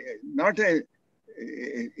 not a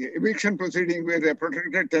eviction proceeding with a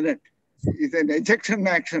protected tenant is an ejection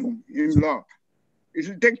action in law. It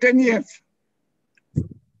will take 10 years.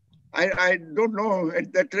 I don't know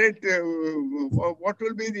at that rate what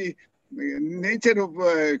will be the nature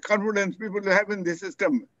of confidence people have in the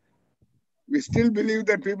system. We still believe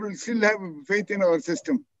that people still have faith in our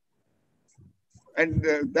system. And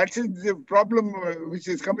that is the problem which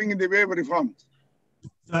is coming in the way of reforms.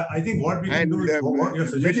 I think what we can do is, what your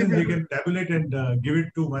suggestions we can tabulate and give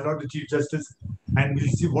it to my Lord the Chief Justice, and we'll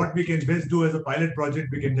see what we can best do as a pilot project.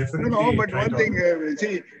 We can definitely. No, but one thing,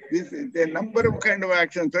 see, the number of kind of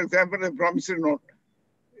actions, for example, a promissory note,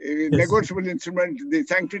 negotiable instrument, the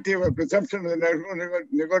sanctity of a presumption of the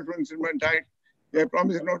negotiable instrument act, a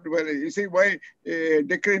promissory note. Well, you see why a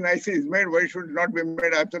decree in IC is made, why should it not be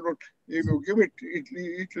made absolute? If you give it,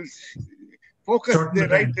 it will focus the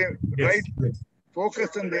right.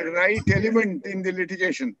 Focus on the right element in the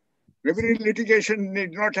litigation. Every litigation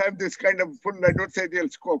need not have this kind of full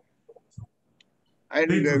adversarial scope.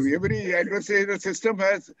 And every adversarial system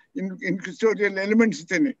has inquisitorial elements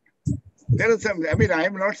in it. There are some, I mean, I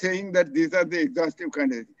am not saying that these are the exhaustive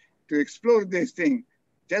kind of, to explore this thing,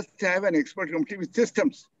 just have an expert committee with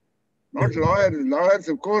systems, not lawyers. Lawyers,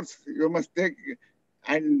 of course, you must take,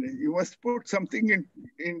 and you must put something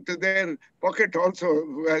into their pocket also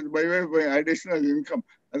by way of additional income.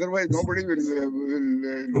 Otherwise, nobody will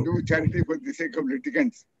do charity for the sake of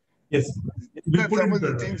litigants. Yes. These are some of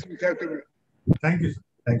the things which have to be. Thank you.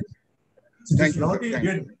 Thank you. Thank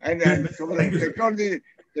you. And so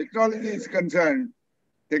technology is concerned.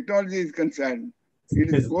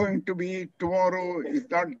 It is going to be tomorrow, if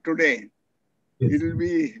not today. It will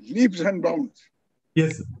be leaps and bounds.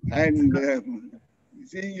 Yes. And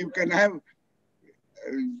see, you can have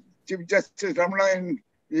Chief Justice Ramana, and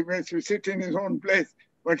he may sit in his own place,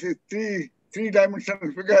 but his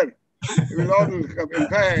three-dimensional figure will all come. In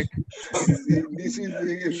fact, this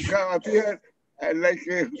will come appear like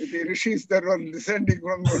the rishis that were descending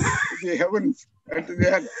from the heavens to the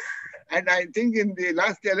earth. And I think in the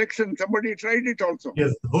last election, somebody tried it also.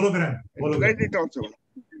 Yes, hologram. Tried it also.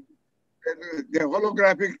 The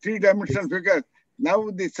holographic three-dimensional figure.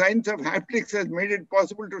 Now the science of haptics has made it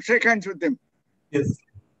possible to shake hands with them. Yes.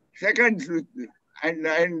 Shake hands with them. And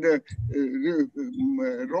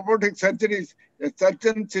robotic surgeries, a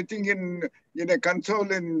surgeon sitting in a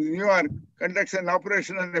console in New York conducts an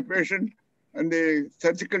operation on a patient on the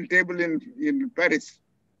surgical table in Paris.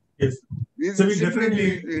 Yes. So we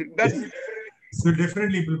definitely done. Yes. So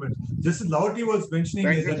definitely implement. Just as Lahoti was mentioning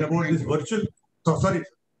about this virtual. Sorry.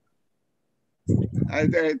 I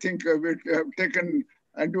think we have taken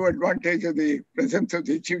undue advantage of the presence of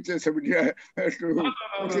the Chief Justice of India to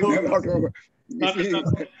put in a lot of.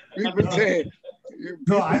 People say, if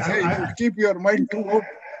you keep your mind too open.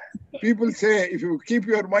 People say if you keep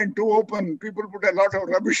your mind too open, people put a lot of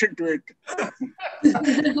rubbish into it.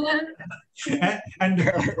 and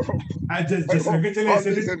just Venkatachaliah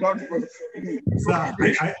said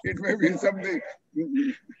it may be something.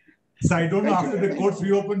 So I don't know, after the courts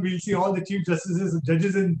reopen, we'll see all the chief justices and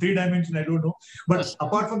judges in 3 dimensions, I don't know. But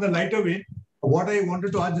apart from the lighter vein, what I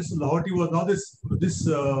wanted to ask Justice Lahoti was now this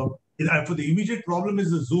for the immediate problem is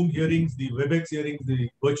the Zoom hearings, the WebEx hearings, the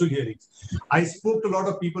virtual hearings. I spoke to a lot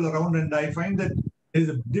of people around and I find that there's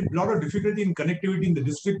a lot of difficulty in connectivity in the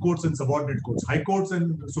district courts and subordinate courts. High courts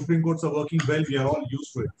and Supreme Courts are working well. We are all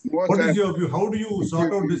used to it. What is your view? How do you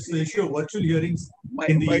sort out this issue of virtual hearings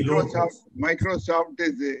in the Microsoft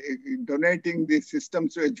is donating the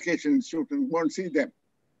systems to education institutions. We won't see them.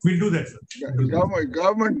 We'll do that, sir.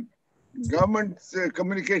 Government government's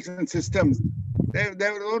communication systems,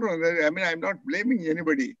 I'm not blaming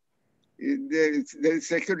anybody. There is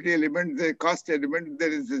security element, the cost element,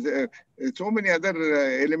 there is so many other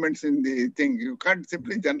elements in the thing. You can't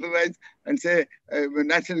simply generalize and say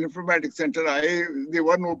National Informatics Center, the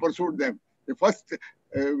one who pursued them. The first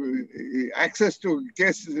access to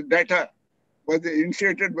case data was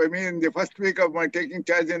initiated by me in the first week of my taking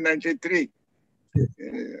charge in '93.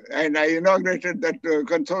 And I inaugurated that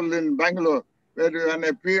console in Bangalore, where on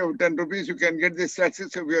a fee of 10 rupees, you can get the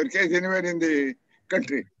statistics of your case anywhere in the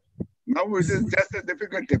country. Now it is just a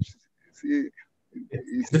difficult tip.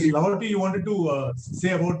 Lahoti, you wanted to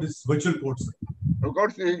say about this virtual courts? Of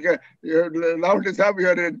course, Lahoti Sahab, you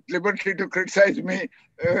are at liberty to criticize me.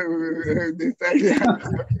 This idea.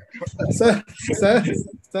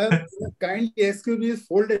 Sir, kindly excuse me,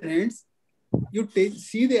 folded hands. You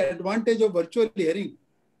see the advantage of virtual hearing.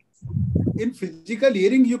 In physical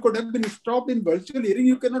hearing, you could have been stopped. In virtual hearing,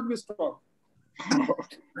 you cannot be stopped.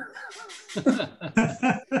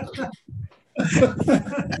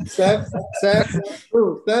 Sir,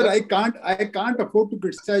 I can't afford to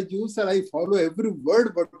criticize you, sir. I follow every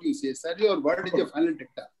word what you say. Sir, your word is your final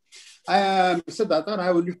dicta. Mr. Datar, I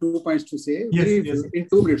have only 2 points to say. Yes. In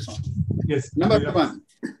 2 minutes on. Yes. Number one,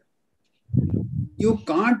 you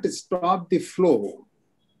can't stop the flow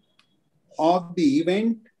of the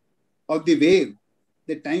event, of the wave,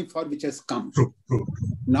 the time for which has come. True.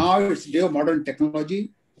 Now it's day of modern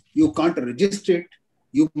technology. You can't resist it.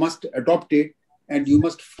 You must adopt it, and you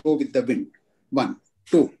must flow with the wind. 1.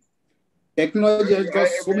 2. Technology has got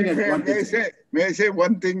so many advantages. May I say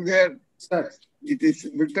one thing there? Sir. It is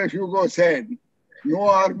Victor Hugo said, no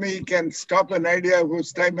army can stop an idea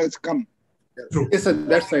whose time has come. True. Yes, sir,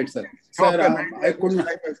 that's right, sir. I couldn't.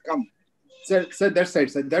 Time has come. Sir, that's right,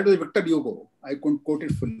 sir. That was Victor Hugo. I couldn't quote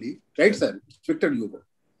it fully. Right, sir? Victor Hugo.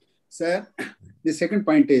 Sir, the second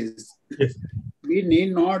point is, yes, we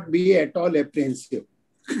need not be at all apprehensive.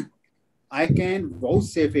 I can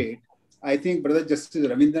vouchsafe it. I think Brother Justice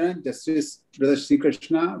Raveendran, Justice Brother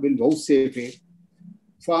Srikrishna will vouchsafe it.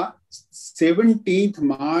 For 17th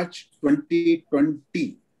March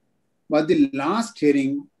 2020 was the last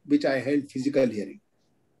hearing which I held, physical hearing.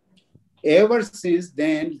 Ever since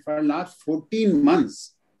then, for the last 14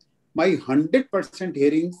 months, my 100%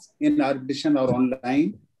 hearings in arbitration are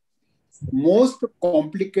online. Most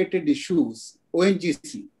complicated issues,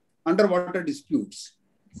 ONGC, underwater disputes,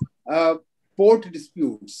 port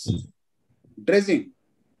disputes, dredging,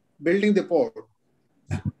 building the port,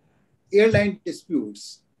 airline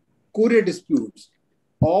disputes, courier disputes,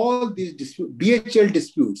 all these disputes, BHL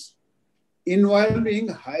disputes, involving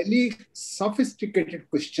highly sophisticated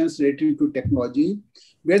questions related to technology,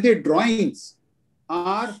 where the drawings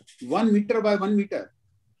are 1 meter by 1 meter.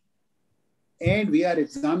 And we are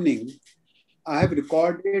examining. I have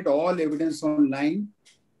recorded all evidence online.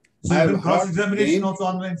 So I have cross-examination also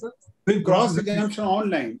online, sir? Cross-examination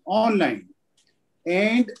online.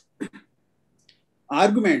 And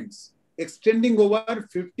arguments extending over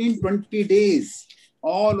 15-20 days,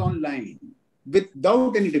 all online,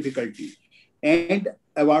 without any difficulty, and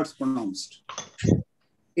awards pronounced.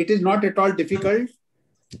 It is not at all difficult.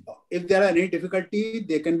 If there are any difficulty,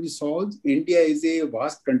 they can be solved. India is a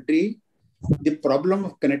vast country. The problem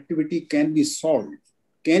of connectivity can be solved.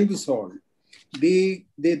 The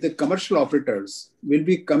commercial operators will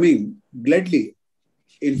be coming gladly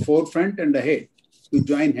in forefront and ahead to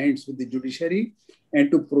join hands with the judiciary and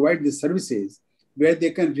to provide the services where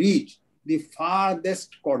they can reach the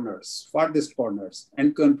farthest corners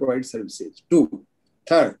and can provide services. 2.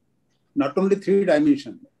 Third, not only 3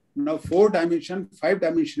 dimension, now 4 dimension, 5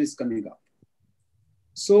 dimension is coming up.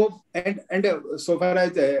 So, so far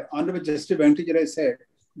as Honorable Justice Venkatachaliah said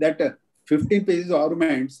that 15 pages of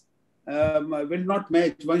arguments will not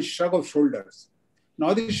match one shrug of shoulders.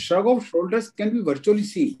 Now the shrug of shoulders can be virtually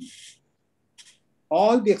seen.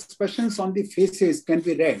 All the expressions on the faces can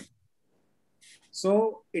be read.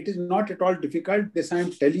 So it is not at all difficult. This I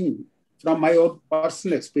am telling you from my own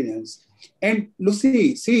personal experience. And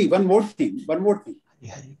Lucy, see one more thing.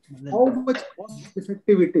 How much cost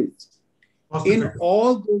effective it is. In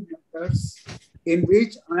all those matters in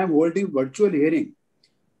which I am holding virtual hearing,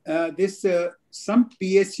 some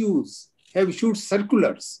PSUs have issued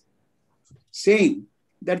circulars saying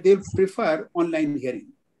that they prefer online hearing.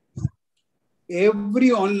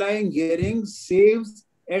 Every online hearing saves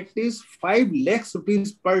at least 5 lakhs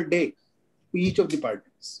rupees per day to each of the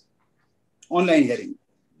parties. Online hearing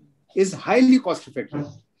is highly cost effective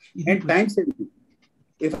and time saving.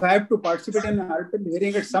 If I have to participate in an arbitral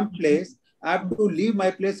hearing at some place, I have to leave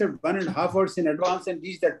my place at 1.5 hours in advance and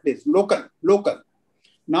reach that place, local.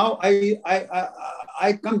 Now I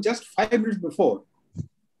come just 5 minutes before,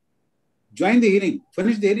 join the hearing,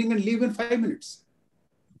 finish the hearing and leave in 5 minutes.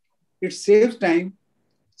 It saves time,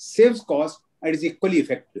 saves cost, and is equally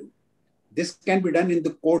effective. This can be done in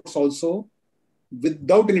the courts also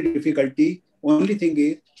without any difficulty. Only thing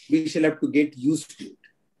is we shall have to get used to it.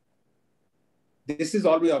 This is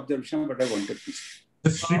all my observation, but I wanted to say.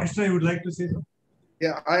 Srikrishna, you would like to say something?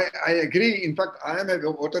 Yeah, I agree. In fact, I am a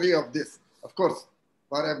votary of this. Of course,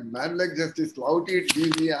 for a man like Justice Lahoti, it's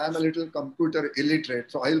easy. I am a little computer illiterate,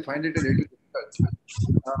 so I will find it a little difficult.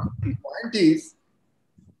 The point is,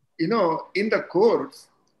 you know, in the courts,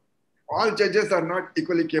 all judges are not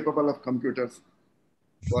equally capable of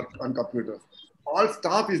work on computers. All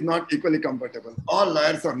staff is not equally compatible. All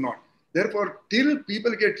lawyers are not. Therefore, till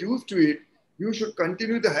people get used to it, you should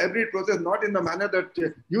continue the hybrid process, not in the manner that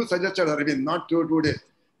you suggested, Arvind, not 2 days.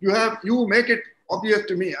 You make it obvious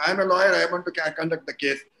to me. I am a lawyer. I want to conduct the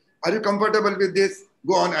case. Are you comfortable with this?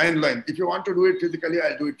 Go on online. If you want to do it physically,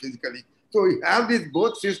 I'll do it physically. So we have these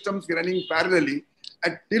both systems running parallelly.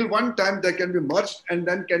 Till one time they can be merged and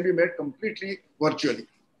then can be made completely virtually.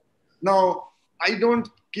 Now, I don't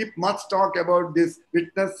keep much talk about this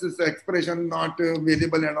witness's expression not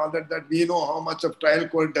visible and all that we know how much of trial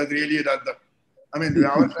court really does that. I mean,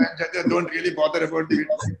 our trial judges don't really bother about the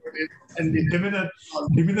witness. And the demeanor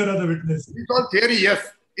of the witness. It's all theory,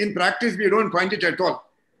 yes. In practice, we don't find it at all.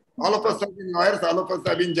 All of us have been lawyers, all of us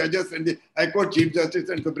have been judges and the High Court Chief Justice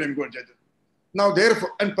and Supreme Court judges. Now,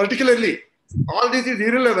 therefore, and particularly, all this is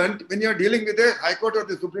irrelevant when you are dealing with the High Court or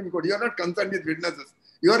the Supreme Court. You are not concerned with witnesses.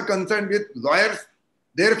 You are concerned with lawyers,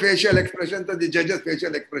 their facial expressions and the judge's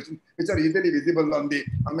facial expressions, which are easily visible on the,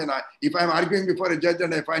 if I'm arguing before a judge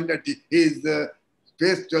and I find that his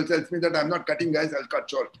face tells me that I'm not cutting guys, I'll cut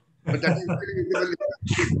short. But that is very visible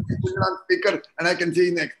on speaker and I can see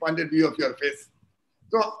in the expanded view of your face.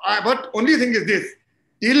 So, but only thing is this,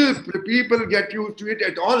 till people get used to it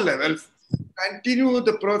at all levels, continue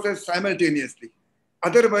the process simultaneously.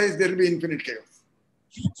 Otherwise, there will be infinite chaos.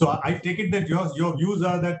 So I take it that your views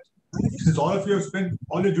are that since all of you have spent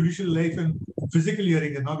all your judicial life in physical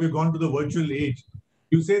hearing and now we've gone to the virtual age,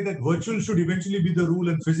 you say that virtual should eventually be the rule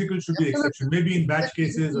and physical should be exception, maybe in batch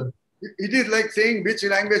cases. Or... It is like saying which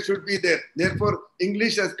language should be there. Therefore,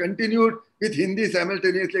 English has continued with Hindi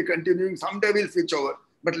simultaneously continuing. Someday we'll switch over,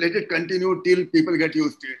 but let it continue till people get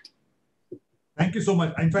used to it. Thank you so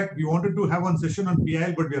much. In fact, we wanted to have one session on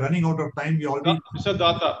PIL, but we're running out of time. We already... Mr.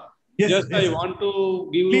 Datar, yes, I want to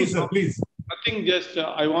give you... Please, sir, please. Nothing, just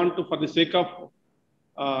I want to, for the sake of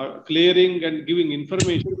clearing and giving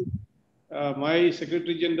information, my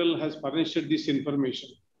Secretary General has furnished this information.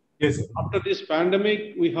 Yes. After this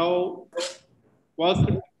pandemic, we have worked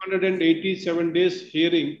 287 days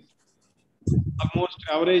hearing, almost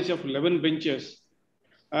average of 11 benches,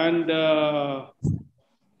 and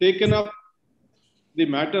taken up the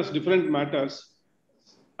matters, different matters,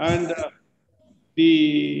 and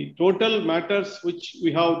the total matters which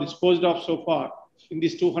we have disposed of so far in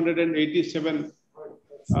these 287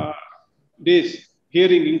 days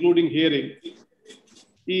hearing, including hearing,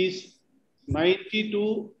 is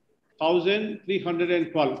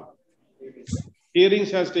 92,312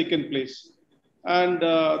 hearings has taken place. And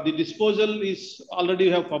the disposal is already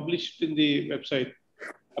have published in the website.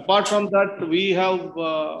 Apart from that, we have,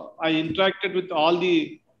 I interacted with all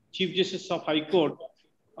the Chief Justices of High Court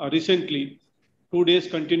recently, 2 days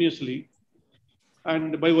continuously,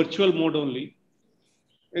 and by virtual mode only.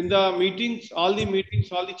 In the meetings, all the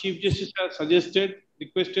Chief Justices have suggested,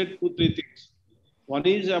 requested 2-3 things. One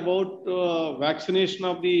is about vaccination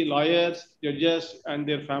of the lawyers, judges, and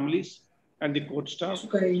their families, and the court staff.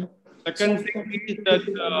 Okay. Second thing is that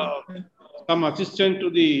some assistance to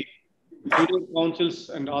the judicial councils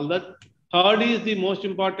and all that. Third is the most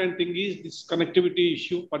important thing is this connectivity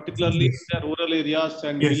issue, particularly in the rural areas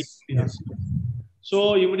and village areas.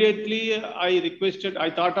 So immediately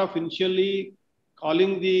I thought of initially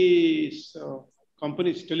calling these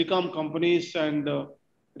companies, telecom companies, and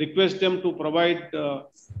request them to provide,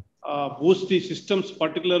 boost the systems,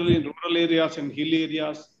 particularly in rural areas and hill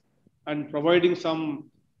areas, and providing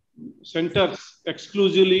some centers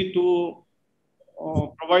exclusively to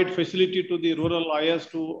provide facility to the rural lawyers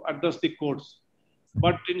to address the courts.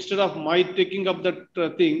 But instead of my taking up that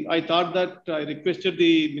thing, I thought that I requested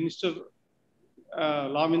the minister,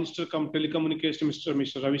 law minister come telecommunication, Mr.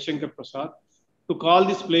 Ravishankar Prasad, to call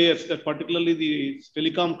these players, that particularly the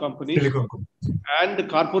telecom companies and the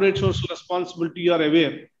corporate social responsibility are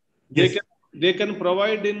aware. Yes. They can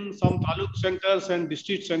provide in some taluk centers and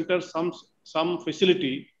district centers some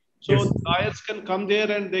facility. So yes, lawyers can come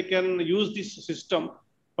there and they can use this system,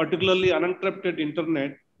 particularly uninterrupted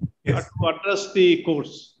internet, to address the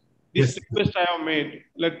courts. This request I have made.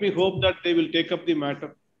 Let me hope that they will take up the matter.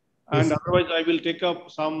 And otherwise, I will take up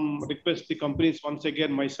some request the companies once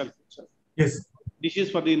again myself. Yes. This is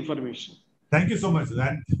for the information. Thank you so much.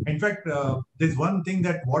 And in fact, there's one thing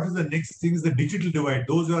that what is the next thing is the digital divide.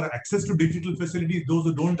 Those who have access to digital facilities, those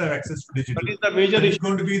who don't have access to digital. That is the major issue. It's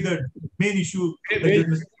going to be the main issue. A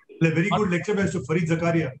very good lecture by Mr. Farid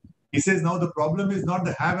Zakaria. He says now the problem is not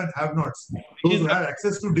the have and have-nots. Those who have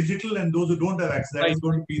access to digital and those who don't have access. That is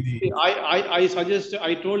going to be the. I suggest,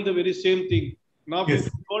 I told the very same thing. Now,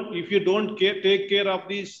 if you don't take care of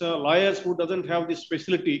these lawyers who doesn't have this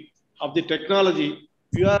facility of the technology,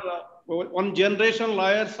 you are one generation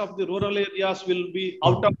lawyers of the rural areas will be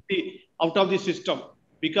out of the system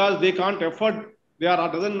because they can't afford. They are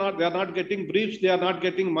not getting briefs. They are not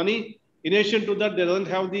getting money. In addition to that, they don't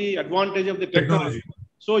have the advantage of the technology.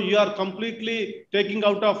 So you are completely taking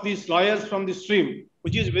out of these lawyers from the stream,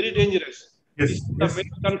 which is very dangerous. This is the main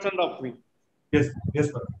concern of me. Yes,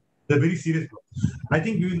 sir. They're very serious. I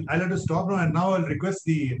think I'll have to stop now, and now I'll request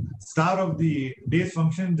the star of the day's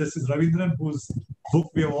function, Justice Raveendran, whose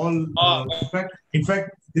book we have all. In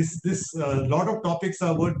fact, this lot of topics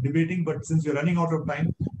are worth debating, but since we're running out of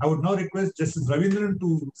time, I would now request Justice Raveendran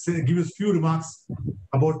to give us a few remarks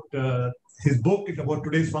about his book, about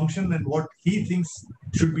today's function, and what he thinks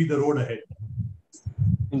should be the road ahead.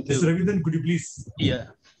 Mr. Raveendran, could you please?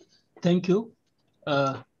 Yeah, thank you.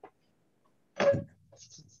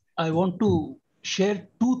 I want to share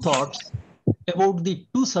two thoughts about the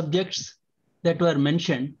two subjects that were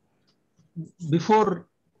mentioned before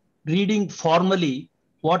reading formally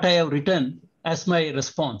what I have written as my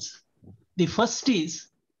response. The first is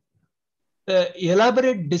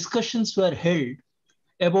elaborate discussions were held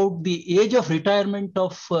about the age of retirement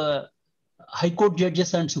of High Court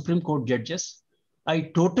judges and Supreme Court judges.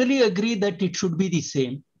 I totally agree that it should be the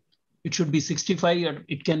same. It should be 65 or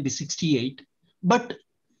it can be 68. But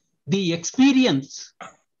the experience,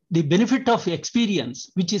 the benefit of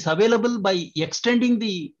experience, which is available by extending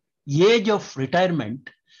the age of retirement,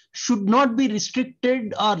 should not be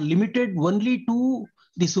restricted or limited only to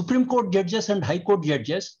the Supreme Court judges and High Court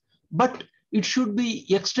judges, but it should be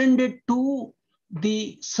extended to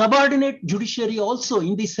the subordinate judiciary also,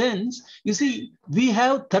 in the sense, you see, we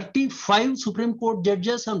have 35 Supreme Court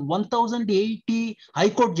judges and 1,080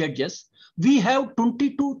 High Court judges. We have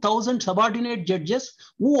 22,000 subordinate judges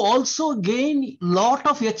who also gain a lot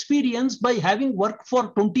of experience by having worked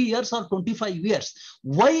for 20 years or 25 years.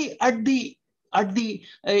 Why when they are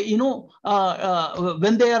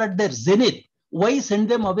at their zenith, why send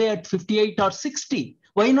them away at 58 or 60?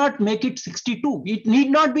 Why not make it 62? It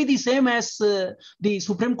need not be the same as the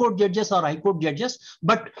Supreme Court judges or High Court judges.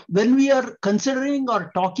 But when we are considering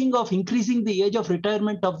or talking of increasing the age of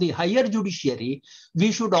retirement of the higher judiciary,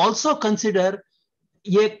 we should also consider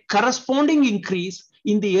a corresponding increase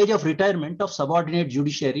in the age of retirement of subordinate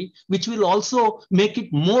judiciary, which will also make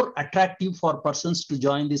it more attractive for persons to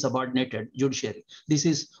join the subordinated judiciary. This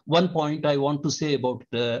is one point I want to say about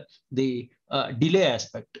the delay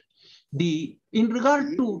aspect. In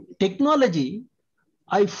regard to technology,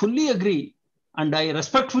 I fully agree and I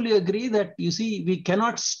respectfully agree that, you see, we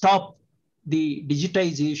cannot stop the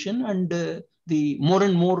digitization and the more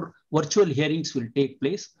and more virtual hearings will take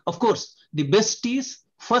place. Of course, the best is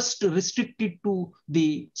first restrict it to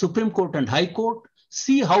the Supreme Court and High Court,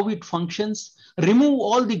 see how it functions, remove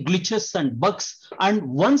all the glitches and bugs, and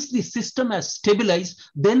once the system has stabilized,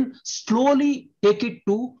 then slowly take it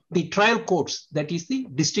to the trial courts, that is the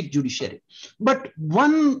district judiciary. But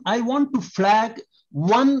I want to flag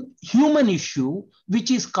one human issue which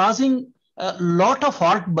is causing a lot of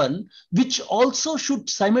heartburn, which also should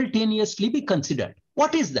simultaneously be considered.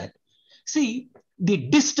 What is that? See, the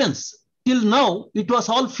distance till now, it was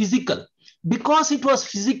all physical. Because it was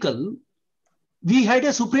physical, we had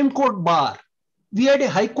a Supreme Court bar, we had a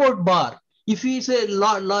High Court bar. If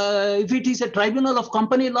it is a tribunal of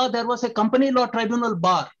company law, there was a company law tribunal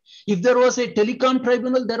bar. If there was a telecom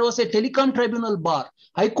tribunal, there was a telecom tribunal bar,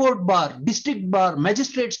 High Court bar, district bar,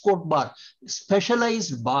 magistrates court bar,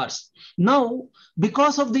 specialized bars. Now,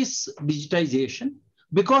 because of this digitization,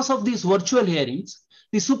 because of these virtual hearings,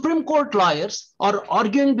 the Supreme Court lawyers are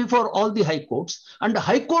arguing before all the high courts, and the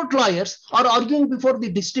High Court lawyers are arguing before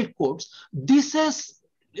the district courts. This has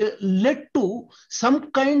led to some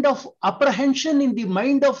kind of apprehension in the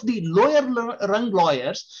mind of the lower rung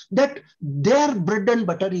lawyers that their bread and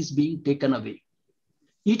butter is being taken away.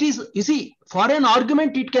 It is, you see, for an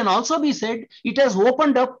argument, it can also be said, it has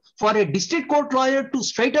opened up for a district court lawyer to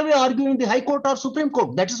straight away argue in the High Court or Supreme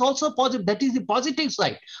Court. That is also positive. That is the positive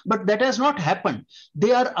side. But that has not happened.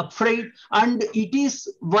 They are afraid, and it is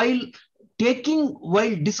while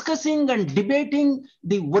discussing and debating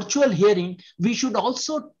the virtual hearing, we should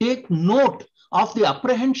also take note of the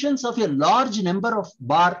apprehensions of a large number of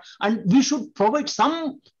bar, and we should provide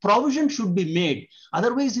some provision should be made.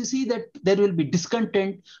 Otherwise, you see that there will be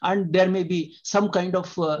discontent and there may be some kind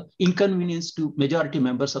of inconvenience to majority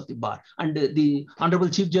members of the bar. And the Honorable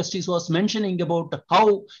Chief Justice was mentioning about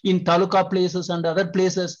how in taluka places and other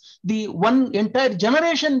places, the one entire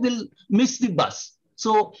generation will miss the bus.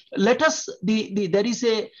 So let us, there is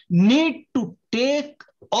a need to take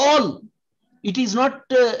all. It is not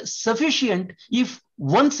sufficient if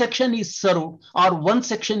one section is served or one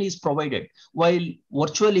section is provided. While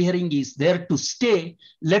virtual hearing is there to stay,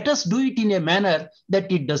 let us do it in a manner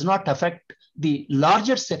that it does not affect the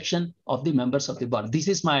larger section of the members of the bar. This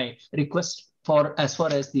is my request for as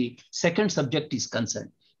far as the second subject is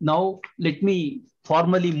concerned. Now, let me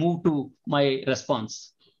formally move to my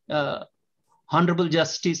response. Honorable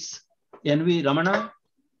Justice N.V. Ramana,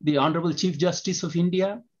 the Honorable Chief Justice of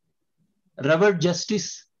India, Revered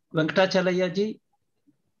Justice Venkatachaliah ji,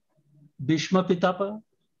 Bhishma Pitapa,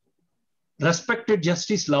 respected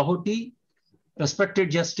Justice Lahoti, respected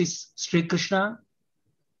Justice Srikrishna,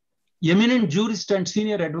 eminent jurist and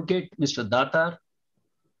senior advocate Mr. Datar,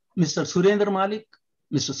 Mr. Surendra Malik,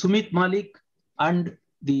 Mr. Sumit Malik, and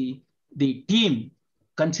the team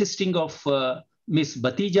consisting of Ms.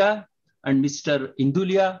 Batija and Mr.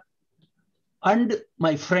 Indulia, and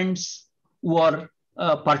my friends who are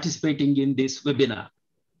participating in this webinar.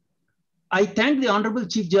 I thank the Honorable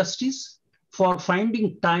Chief Justice for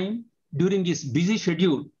finding time during his busy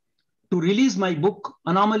schedule to release my book,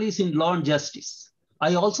 Anomalies in Law and Justice.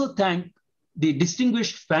 I also thank the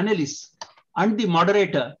distinguished panelists and the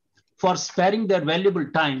moderator for sparing their valuable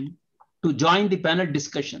time to join the panel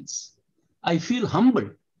discussions. I feel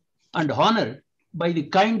humbled and honored by the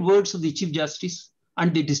kind words of the Chief Justice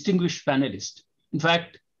and the distinguished panelists. In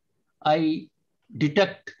fact, I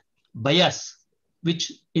detect bias,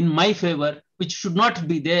 which in my favor, which should not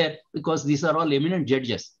be there because these are all eminent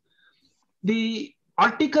judges. The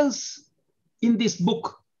articles in this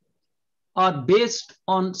book are based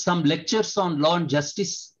on some lectures on law and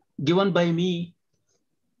justice given by me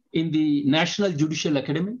in the National Judicial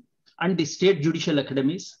Academy and the State Judicial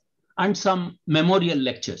Academies, and some memorial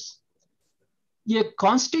lectures. A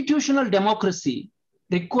constitutional democracy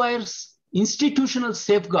requires institutional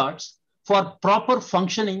safeguards for proper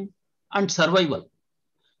functioning and survival.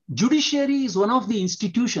 Judiciary is one of the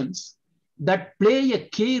institutions that play a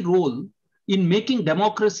key role in making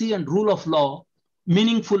democracy and rule of law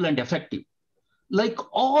meaningful and effective. Like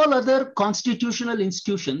all other constitutional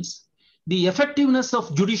institutions, the effectiveness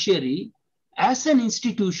of judiciary as an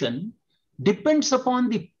institution depends upon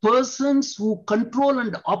the persons who control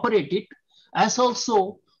and operate it, as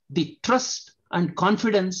also the trust and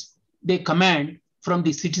confidence they command from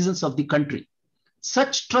the citizens of the country.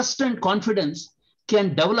 Such trust and confidence can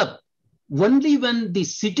develop only when the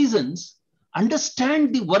citizens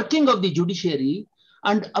understand the working of the judiciary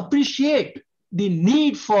and appreciate the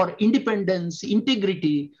need for independence,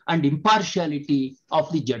 integrity, and impartiality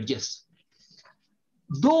of the judges.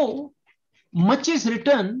 Though much is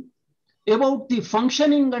written about the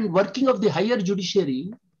functioning and working of the higher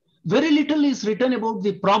judiciary, very little is written about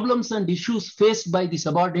the problems and issues faced by the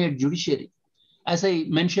subordinate judiciary. As I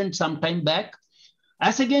mentioned some time back,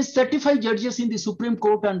 as against 35 judges in the Supreme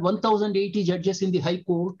Court and 1,080 judges in the High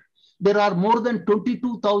Court, there are more than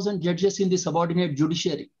 22,000 judges in the subordinate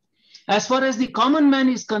judiciary. As far as the common man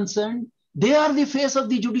is concerned, they are the face of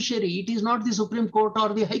the judiciary. It is not the Supreme Court or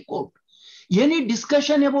the High Court. Any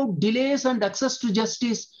discussion about delays and access to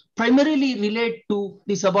justice primarily relate to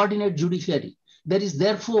the subordinate judiciary. There is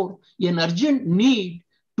therefore an urgent need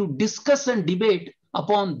to discuss and debate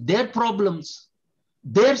upon their problems,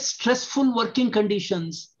 their stressful working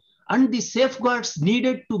conditions, and the safeguards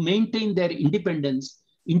needed to maintain their independence,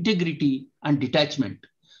 integrity, and detachment.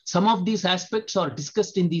 Some of these aspects are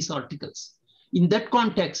discussed in these articles. In that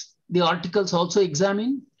context, the articles also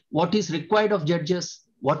examine what is required of judges,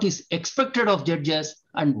 what is expected of judges,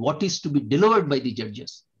 and what is to be delivered by the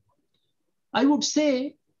judges. I would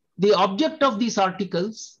say the object of these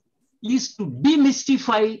articles is to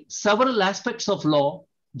demystify several aspects of law,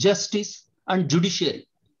 justice, and judiciary,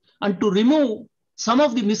 and to remove some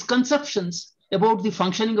of the misconceptions about the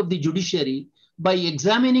functioning of the judiciary by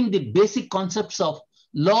examining the basic concepts of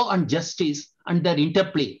law and justice and their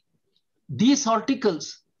interplay. These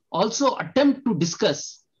articles also attempt to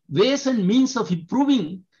discuss ways and means of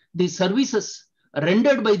improving the services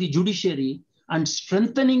rendered by the judiciary and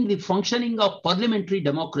strengthening the functioning of parliamentary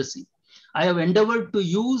democracy. I have endeavored to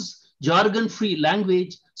use jargon-free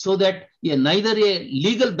language so that neither a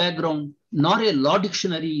legal background nor a law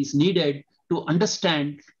dictionary is needed to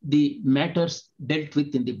understand the matters dealt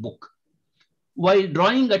with in the book. While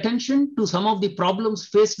drawing attention to some of the problems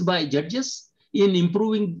faced by judges in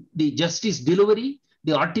improving the justice delivery,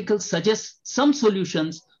 the article suggests some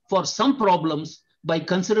solutions for some problems by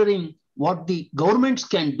considering what the governments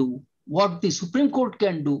can do, what the Supreme Court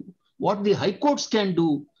can do, what the high courts can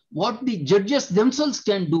do, what the judges themselves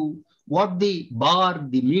can do, what the bar,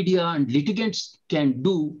 the media, and litigants can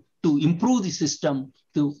do to improve the system,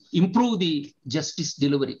 to improve the justice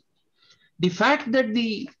delivery. The fact that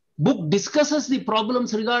the book discusses the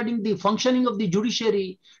problems regarding the functioning of the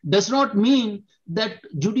judiciary does not mean that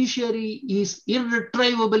judiciary is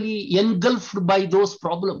irretrievably engulfed by those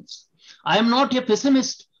problems. I am not a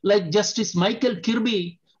pessimist like Justice Michael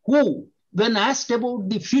Kirby, who, when asked about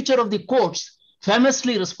the future of the courts,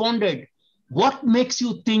 famously responded, "What makes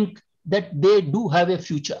you think that they do have a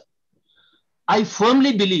future?" I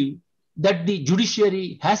firmly believe that the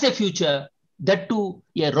judiciary has a future, that too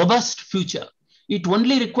a robust future. It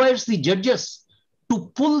only requires the judges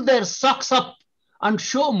to pull their socks up and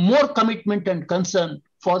show more commitment and concern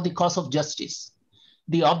for the cause of justice.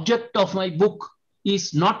 The object of my book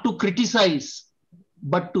is not to criticize,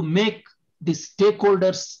 but to make the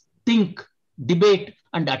stakeholders think, debate,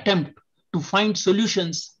 and attempt to find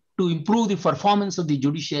solutions to improve the performance of the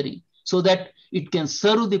judiciary so that it can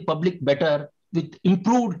serve the public better with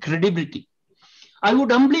improved credibility. I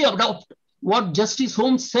would humbly adopt what Justice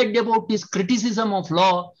Holmes said about his criticism of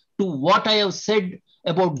law to what I have said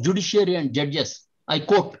about judiciary and judges. I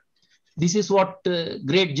quote, this is what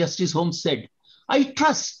great Justice Holmes said: "I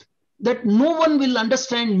trust that no one will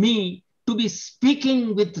understand me to be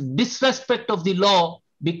speaking with disrespect of the law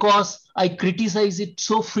because I criticize it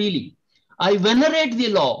so freely. I venerate the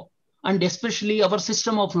law and especially our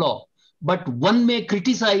system of law, but one may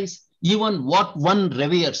criticize even what one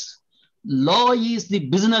reveres. Law is the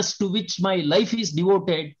business to which my life is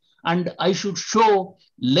devoted, and I should show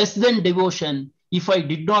less than devotion if I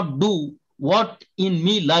did not do what in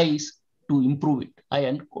me lies to improve it." I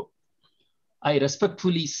end quote. I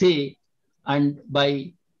respectfully say, and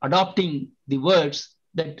by adopting the words,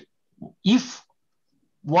 that if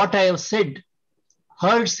what I have said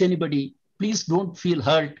hurts anybody, please don't feel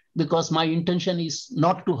hurt, because my intention is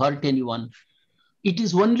not to hurt anyone. It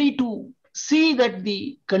is only to see that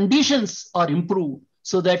the conditions are improved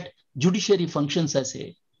so that judiciary functions as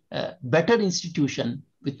a better institution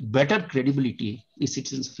with better credibility to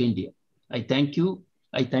citizens of India. I thank you.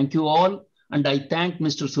 I thank you all. And I thank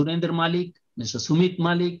Mr. Surendra Malik, Mr. Sumit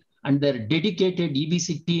Malik, and their dedicated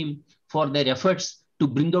EBC team for their efforts to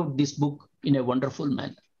bring out this book in a wonderful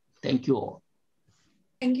manner. Thank you all.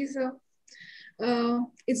 Thank you, sir.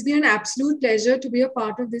 It's been an absolute pleasure to be a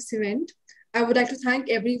part of this event. I would like to thank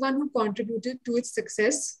everyone who contributed to its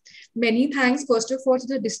success. Many thanks, first of all, to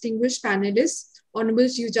the distinguished panelists, Honorable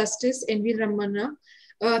Chief Justice N.V. Ramana.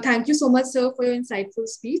 Thank you so much, sir, for your insightful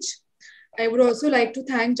speech. I would also like to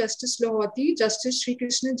thank Justice Lahoti, Justice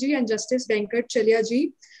Srikrishna ji, and Justice Venkatachaliah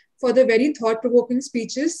ji for the very thought-provoking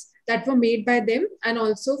speeches that were made by them, and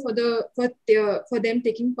also for them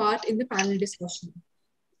taking part in the panel discussion.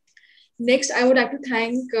 Next, I would like to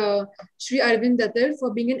thank Shri Arvind Datar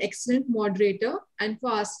for being an excellent moderator and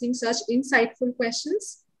for asking such insightful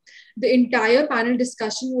questions. The entire panel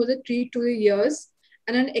discussion was a treat to the ears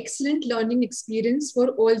and an excellent learning experience for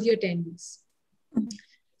all the attendees.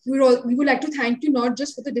 We would like to thank you not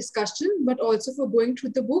just for the discussion, but also for going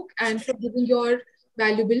through the book and for giving your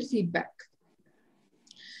valuable feedback.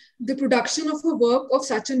 The production of a work of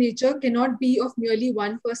such a nature cannot be of merely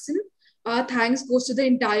one person. Our thanks goes to the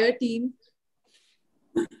entire team.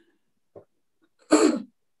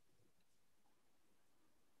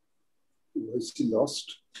 Was he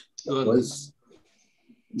lost? Was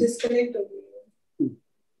disconnected.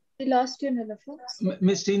 We lost you, Nilofer.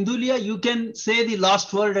 Mr. Indulia, you can say the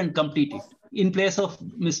last word and complete it in place of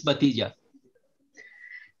Ms. Batija.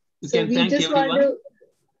 You So can thank everyone.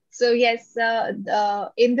 So yes,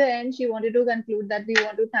 in the end, she wanted to conclude that we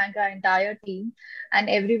want to thank our entire team and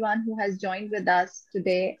everyone who has joined with us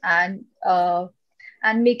today and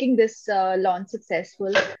making this launch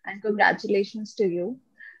successful. And congratulations to you.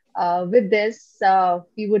 With this,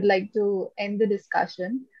 we would like to end the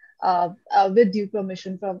discussion with due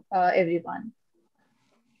permission from everyone.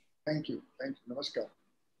 Thank you. Thank you. Namaskar.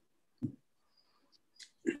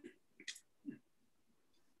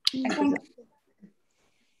 Thank you.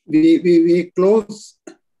 we close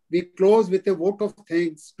with a vote of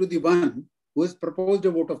thanks to the one who has proposed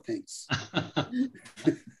a vote of thanks.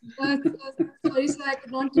 Sorry, sir, I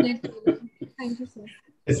could not connect. Thank you, sir.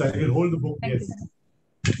 Yes, I will hold the book. Thank Yes. you.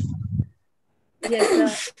 Yes,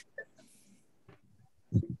 sir.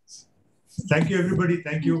 Thank you, everybody.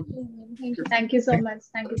 Thank you. Thank you. Thank you so much.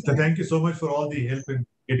 Thank you so So much. thank you so much for all the help in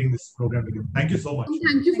getting this program together. Thank you so much. And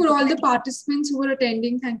thank you for all the participants who were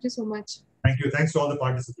attending. Thank you so much. Thank you. Thanks to all the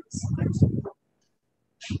participants. Thanks.